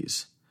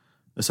cities.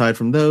 Aside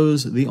from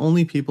those, the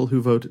only people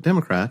who vote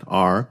Democrat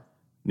are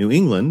New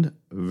England,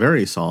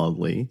 very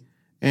solidly,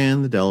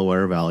 and the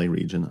Delaware Valley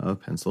region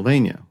of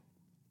Pennsylvania.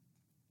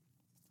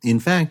 In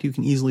fact, you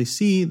can easily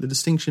see the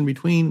distinction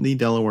between the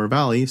Delaware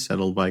Valley,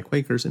 settled by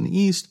Quakers in the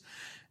east,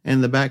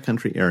 and the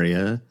backcountry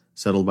area,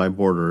 settled by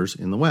borderers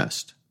in the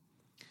west.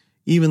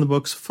 Even the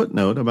book's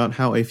footnote about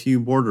how a few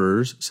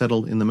borderers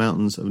settled in the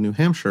mountains of New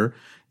Hampshire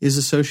is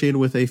associated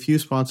with a few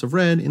spots of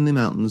red in the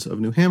mountains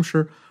of New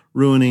Hampshire,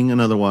 ruining an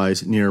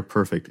otherwise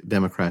near-perfect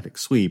Democratic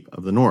sweep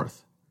of the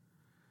North.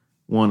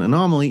 One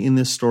anomaly in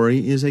this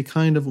story is a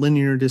kind of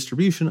linear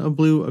distribution of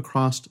blue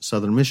across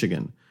southern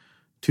Michigan,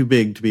 too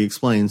big to be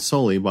explained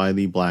solely by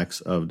the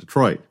blacks of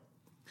Detroit.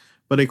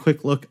 But a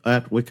quick look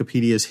at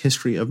Wikipedia's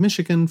history of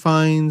Michigan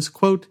finds,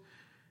 quote,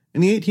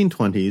 in the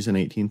 1820s and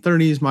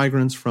 1830s,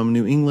 migrants from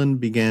New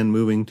England began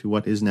moving to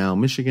what is now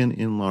Michigan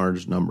in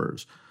large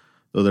numbers,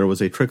 though there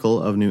was a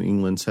trickle of New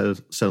England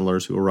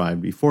settlers who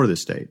arrived before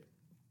this date.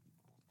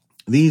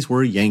 These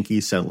were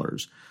Yankee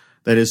settlers.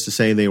 That is to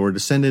say, they were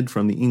descended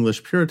from the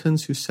English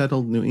Puritans who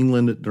settled New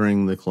England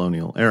during the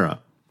colonial era.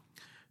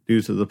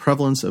 Due to the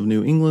prevalence of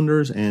New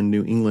Englanders and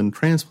New England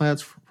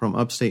transplants from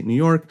upstate New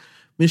York,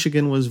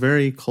 Michigan was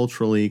very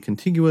culturally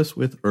contiguous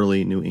with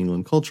early New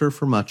England culture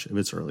for much of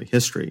its early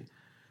history.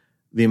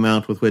 The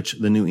amount with which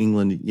the New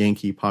England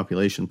Yankee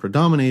population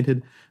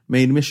predominated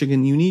made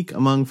Michigan unique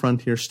among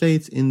frontier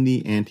states in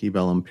the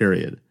antebellum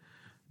period.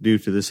 Due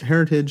to this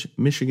heritage,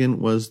 Michigan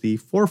was the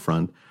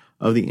forefront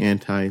of the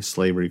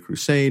anti-slavery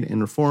crusade and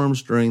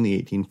reforms during the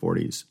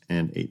 1840s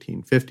and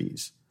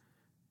 1850s.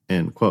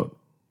 End quote.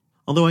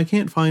 Although I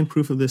can't find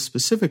proof of this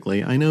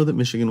specifically, I know that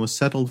Michigan was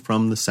settled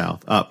from the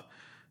south up,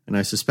 and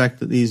I suspect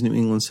that these New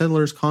England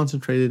settlers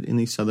concentrated in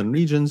the southern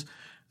regions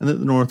and that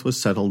the north was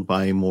settled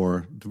by a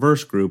more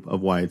diverse group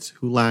of whites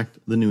who lacked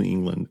the New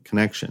England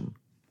connection.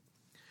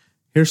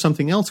 Here's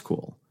something else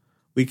cool.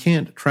 We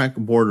can't track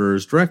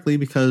borders directly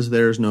because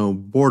there's no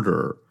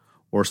borderer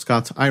or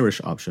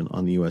Scots-Irish option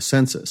on the U.S.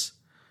 Census.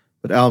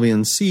 But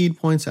Albion's seed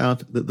points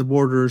out that the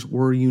borderers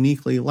were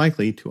uniquely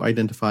likely to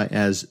identify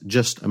as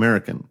just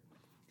American,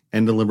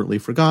 and deliberately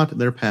forgot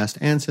their past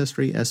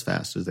ancestry as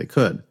fast as they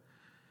could.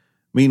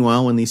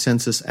 Meanwhile, when the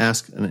census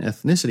asks an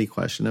ethnicity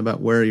question about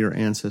where your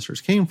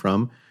ancestors came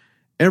from,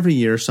 every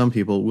year some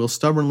people will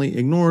stubbornly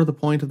ignore the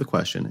point of the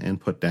question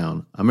and put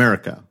down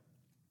America.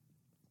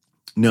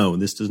 No,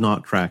 this does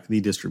not track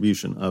the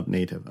distribution of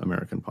Native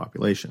American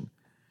population.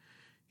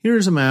 Here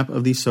is a map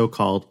of the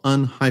so-called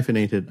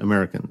unhyphenated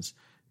Americans,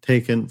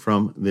 taken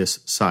from this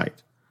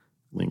site.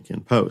 Link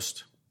in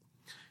post.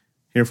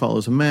 Here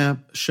follows a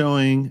map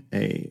showing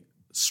a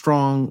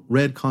strong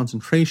red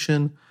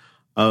concentration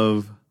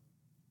of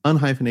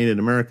unhyphenated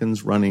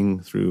Americans running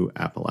through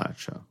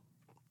Appalachia.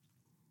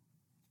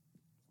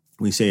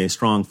 We see a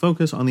strong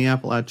focus on the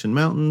Appalachian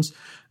Mountains,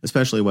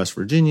 especially West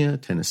Virginia,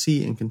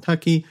 Tennessee, and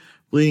Kentucky,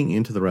 bleeding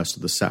into the rest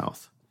of the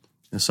South.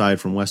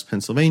 Aside from West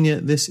Pennsylvania,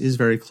 this is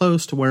very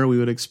close to where we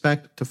would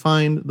expect to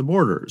find the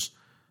borders.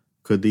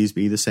 Could these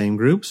be the same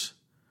groups?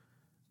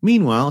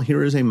 Meanwhile,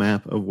 here is a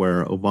map of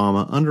where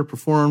Obama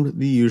underperformed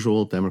the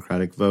usual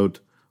Democratic vote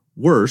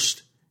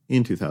worst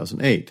in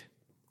 2008.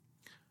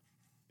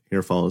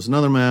 Here follows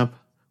another map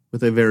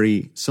with a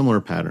very similar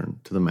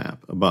pattern to the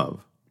map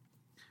above.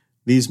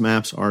 These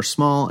maps are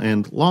small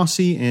and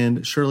lossy,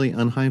 and surely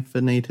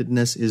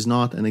unhyphenatedness is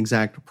not an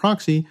exact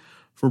proxy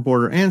for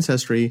border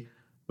ancestry,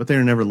 but they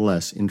are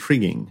nevertheless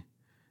intriguing.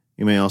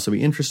 You may also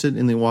be interested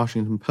in the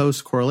Washington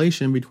Post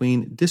correlation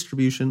between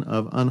distribution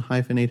of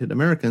unhyphenated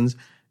Americans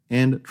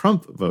and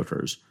Trump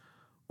voters,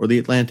 or the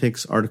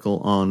Atlantic's article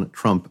on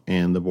Trump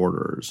and the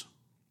borderers.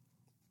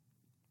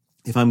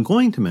 If I'm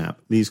going to map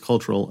these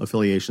cultural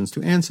affiliations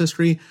to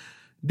ancestry,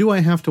 do I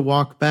have to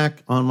walk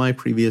back on my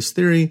previous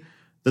theory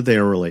that they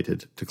are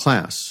related to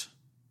class?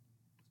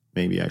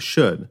 Maybe I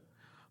should,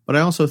 but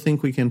I also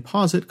think we can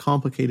posit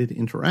complicated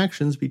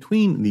interactions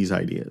between these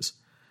ideas.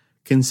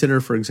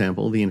 Consider, for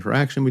example, the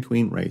interaction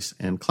between race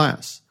and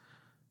class.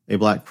 A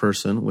black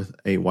person with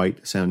a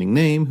white-sounding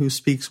name who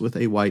speaks with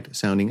a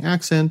white-sounding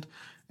accent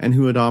and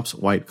who adopts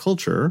white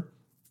culture,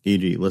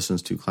 e.g.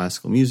 listens to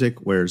classical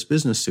music, wears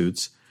business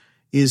suits,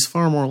 is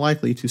far more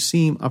likely to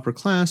seem upper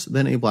class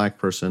than a black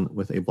person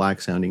with a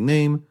black-sounding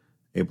name,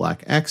 a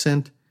black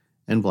accent,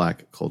 and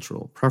black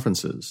cultural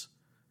preferences.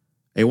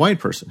 A white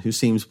person who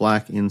seems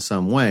black in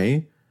some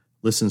way,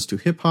 listens to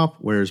hip-hop,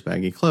 wears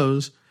baggy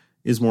clothes,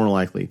 is more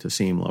likely to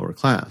seem lower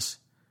class.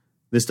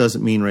 This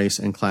doesn't mean race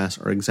and class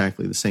are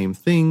exactly the same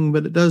thing,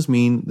 but it does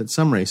mean that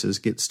some races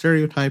get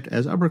stereotyped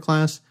as upper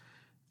class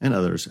and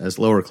others as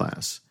lower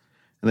class,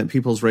 and that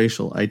people's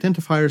racial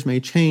identifiers may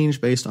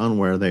change based on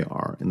where they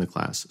are in the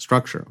class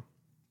structure.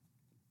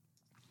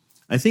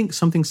 I think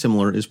something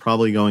similar is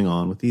probably going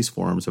on with these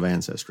forms of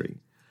ancestry.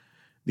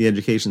 The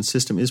education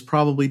system is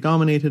probably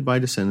dominated by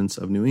descendants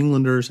of New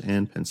Englanders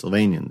and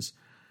Pennsylvanians.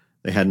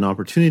 They had an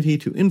opportunity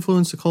to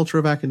influence the culture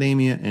of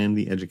academia and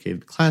the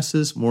educated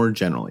classes more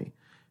generally.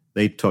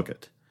 They took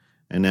it.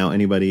 And now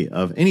anybody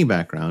of any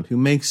background who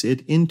makes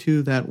it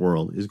into that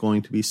world is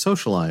going to be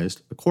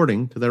socialized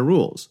according to their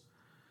rules.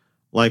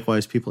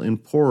 Likewise, people in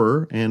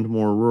poorer and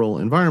more rural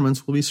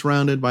environments will be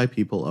surrounded by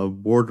people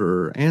of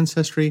borderer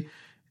ancestry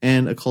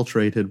and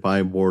acculturated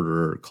by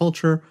borderer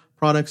culture,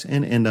 products,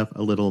 and end up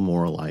a little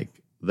more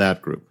like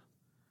that group.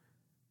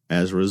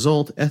 As a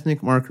result,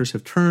 ethnic markers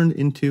have turned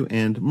into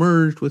and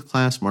merged with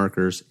class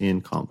markers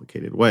in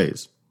complicated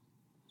ways.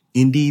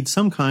 Indeed,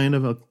 some kind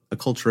of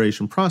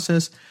acculturation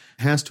process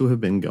has to have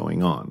been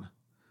going on,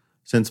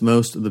 since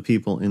most of the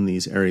people in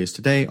these areas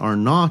today are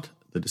not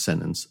the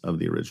descendants of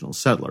the original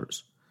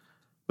settlers.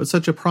 But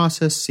such a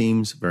process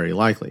seems very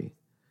likely.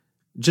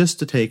 Just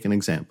to take an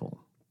example,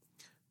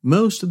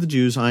 most of the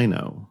Jews I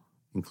know,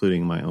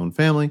 including my own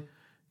family,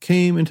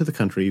 came into the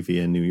country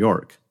via New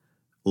York,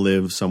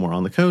 live somewhere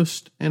on the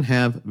coast, and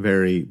have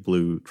very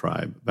blue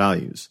tribe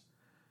values.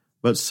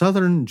 But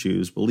Southern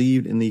Jews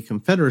believed in the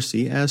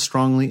Confederacy as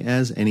strongly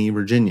as any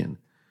Virginian.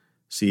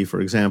 See,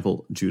 for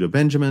example, Judah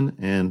Benjamin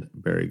and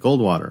Barry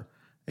Goldwater,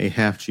 a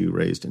half-Jew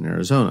raised in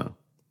Arizona.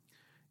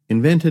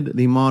 Invented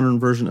the modern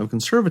version of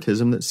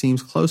conservatism that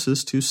seems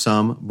closest to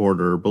some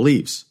border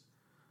beliefs.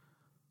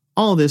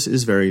 All this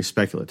is very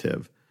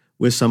speculative,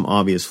 with some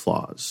obvious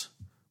flaws.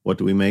 What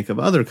do we make of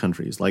other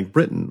countries like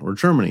Britain or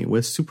Germany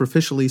with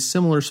superficially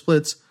similar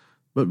splits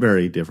but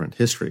very different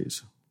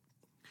histories?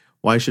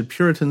 Why should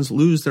Puritans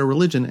lose their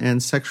religion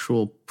and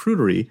sexual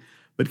prudery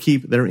but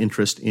keep their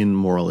interest in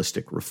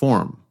moralistic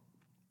reform?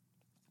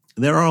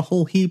 There are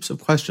whole heaps of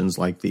questions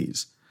like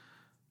these.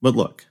 But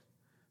look,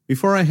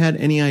 before I had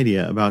any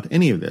idea about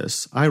any of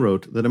this, I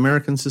wrote that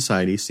American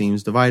society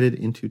seems divided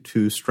into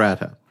two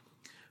strata,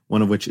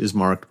 one of which is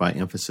marked by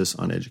emphasis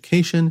on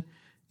education,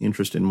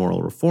 interest in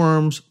moral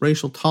reforms,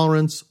 racial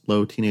tolerance,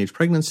 low teenage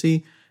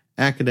pregnancy,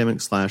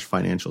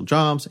 academic/financial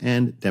jobs,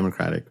 and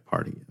Democratic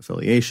Party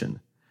affiliation.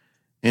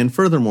 And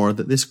furthermore,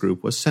 that this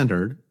group was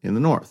centered in the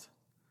North.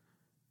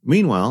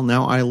 Meanwhile,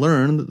 now I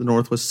learn that the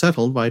North was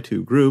settled by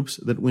two groups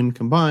that, when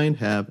combined,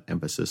 have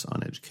emphasis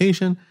on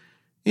education,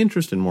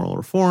 interest in moral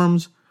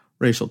reforms,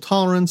 racial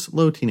tolerance,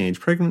 low teenage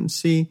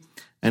pregnancy,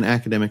 and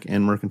academic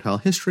and mercantile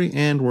history,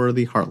 and were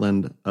the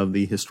heartland of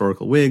the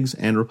historical Whigs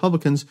and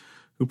Republicans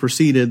who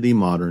preceded the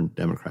modern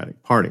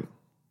Democratic Party.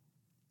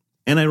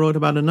 And I wrote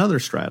about another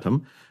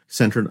stratum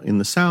centered in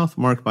the South,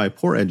 marked by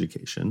poor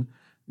education,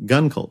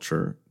 gun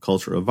culture,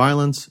 culture of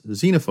violence,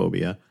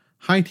 xenophobia,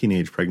 high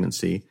teenage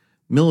pregnancy,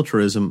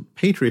 militarism,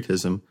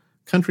 patriotism,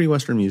 country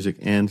western music,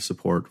 and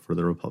support for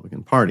the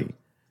Republican Party.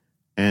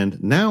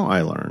 And now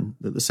I learn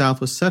that the South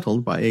was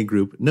settled by a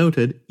group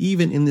noted,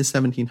 even in the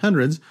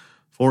 1700s,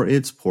 for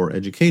its poor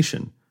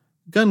education,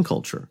 gun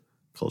culture,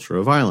 culture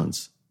of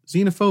violence,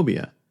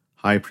 xenophobia,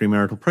 high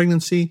premarital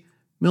pregnancy,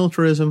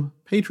 militarism,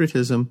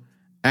 patriotism,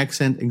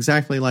 accent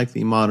exactly like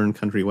the modern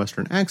country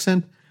western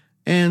accent,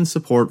 and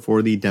support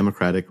for the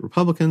Democratic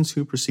Republicans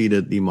who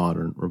preceded the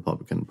modern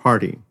Republican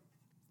Party.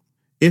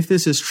 If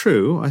this is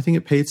true, I think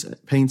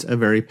it paints a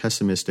very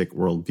pessimistic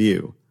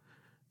worldview.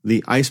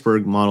 The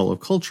iceberg model of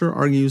culture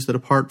argues that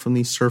apart from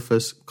the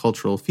surface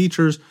cultural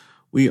features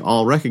we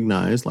all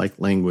recognize, like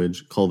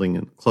language,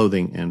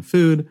 clothing, and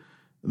food,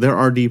 there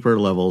are deeper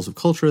levels of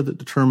culture that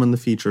determine the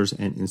features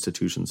and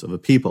institutions of a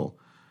people.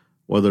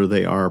 Whether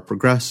they are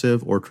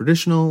progressive or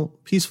traditional,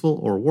 peaceful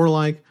or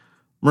warlike,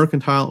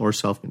 mercantile or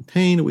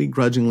self-contained, we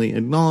grudgingly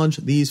acknowledge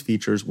these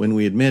features when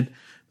we admit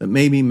that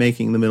maybe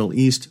making the Middle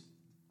East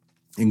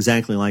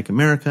exactly like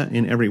America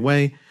in every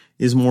way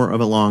is more of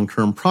a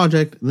long-term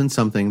project than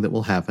something that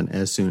will happen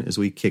as soon as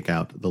we kick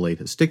out the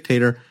latest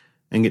dictator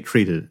and get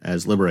treated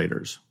as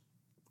liberators.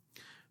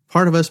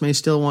 Part of us may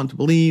still want to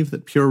believe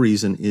that pure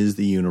reason is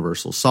the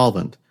universal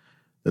solvent,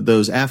 that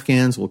those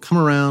Afghans will come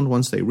around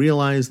once they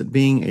realize that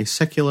being a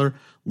secular,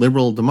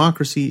 liberal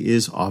democracy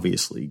is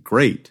obviously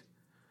great.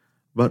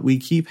 But we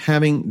keep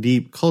having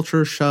deep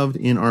culture shoved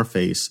in our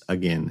face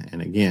again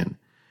and again,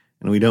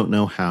 and we don't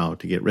know how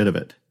to get rid of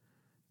it.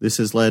 This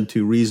has led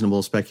to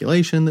reasonable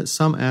speculation that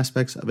some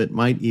aspects of it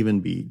might even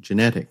be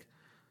genetic,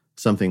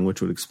 something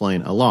which would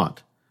explain a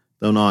lot,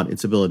 though not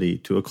its ability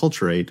to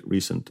acculturate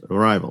recent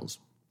arrivals.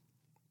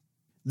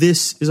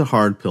 This is a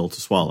hard pill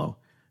to swallow,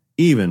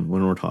 even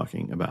when we're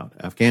talking about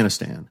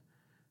Afghanistan,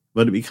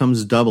 but it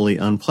becomes doubly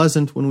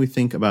unpleasant when we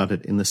think about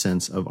it in the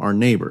sense of our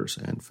neighbors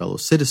and fellow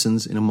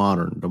citizens in a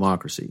modern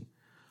democracy.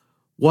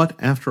 What,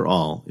 after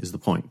all, is the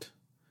point?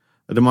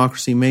 A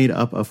democracy made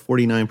up of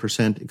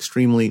 49%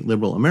 extremely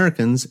liberal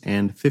Americans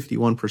and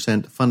 51%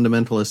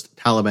 fundamentalist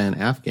Taliban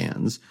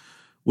Afghans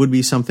would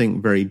be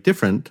something very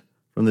different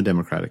from the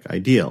democratic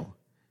ideal,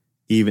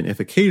 even if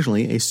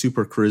occasionally a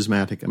super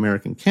charismatic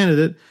American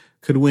candidate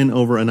could win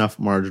over enough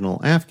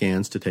marginal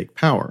Afghans to take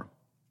power.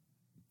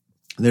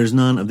 There's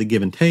none of the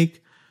give and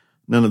take,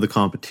 none of the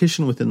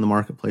competition within the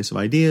marketplace of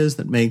ideas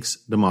that makes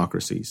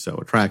democracy so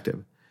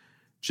attractive.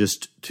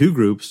 Just two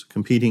groups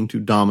competing to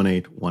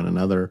dominate one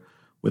another,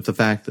 with the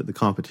fact that the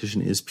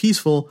competition is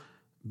peaceful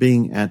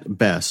being at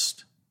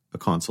best a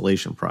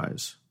consolation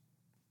prize.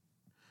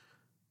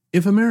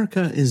 If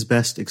America is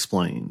best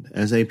explained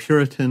as a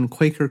Puritan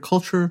Quaker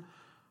culture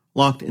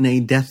locked in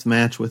a death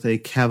match with a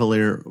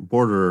Cavalier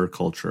borderer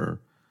culture,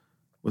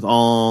 with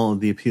all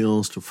the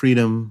appeals to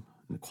freedom,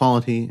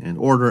 equality, and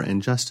order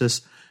and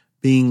justice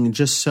being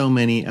just so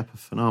many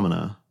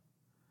epiphenomena,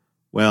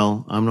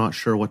 well, I'm not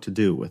sure what to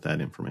do with that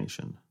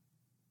information.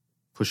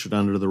 Push it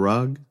under the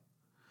rug?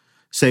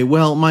 Say,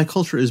 well, my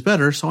culture is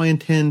better, so I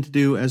intend to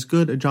do as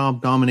good a job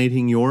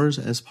dominating yours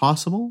as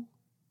possible?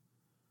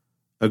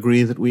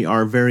 Agree that we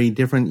are very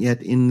different,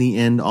 yet in the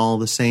end all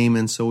the same,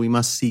 and so we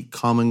must seek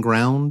common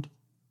ground?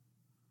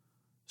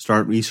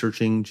 Start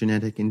researching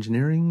genetic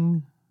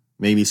engineering?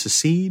 Maybe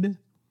secede?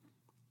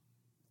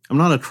 I'm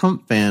not a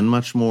Trump fan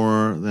much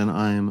more than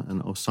I'm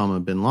an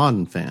Osama bin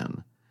Laden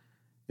fan.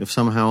 If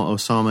somehow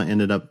Osama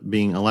ended up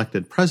being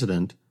elected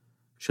president,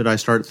 should I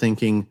start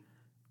thinking,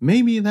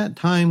 maybe that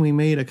time we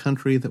made a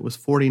country that was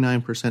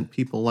 49%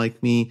 people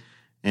like me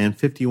and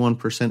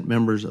 51%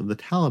 members of the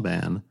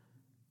Taliban,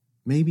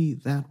 maybe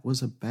that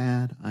was a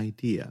bad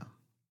idea.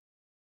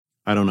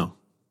 I don't know.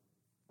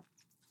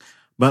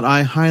 But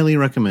I highly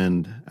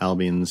recommend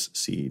Albion's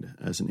Seed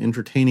as an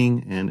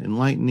entertaining and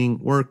enlightening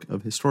work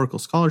of historical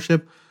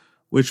scholarship,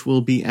 which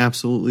will be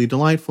absolutely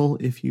delightful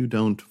if you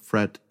don't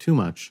fret too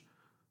much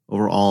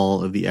over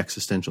all of the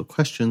existential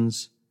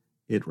questions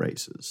it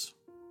raises.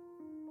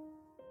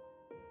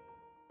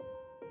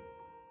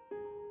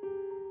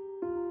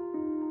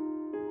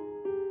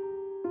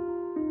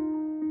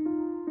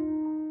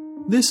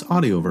 This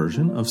audio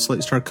version of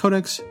Slate Star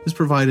Codex is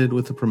provided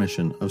with the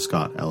permission of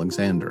Scott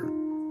Alexander.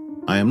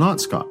 I am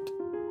not Scott.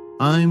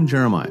 I'm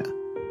Jeremiah,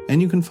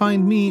 and you can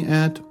find me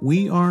at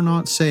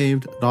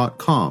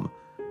wearenotsaved.com,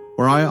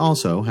 where I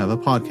also have a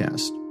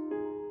podcast.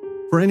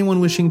 For anyone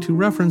wishing to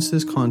reference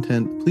this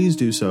content, please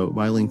do so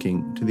by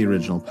linking to the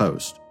original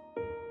post.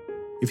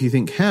 If you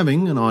think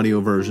having an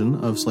audio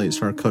version of Slate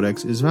Star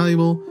Codex is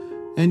valuable,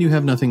 and you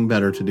have nothing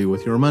better to do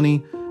with your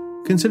money,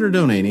 consider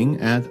donating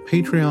at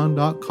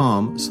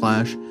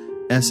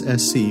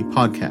patreon.com/SSC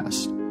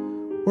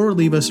podcast, or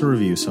leave us a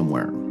review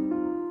somewhere.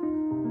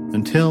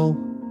 Until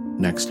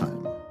next time.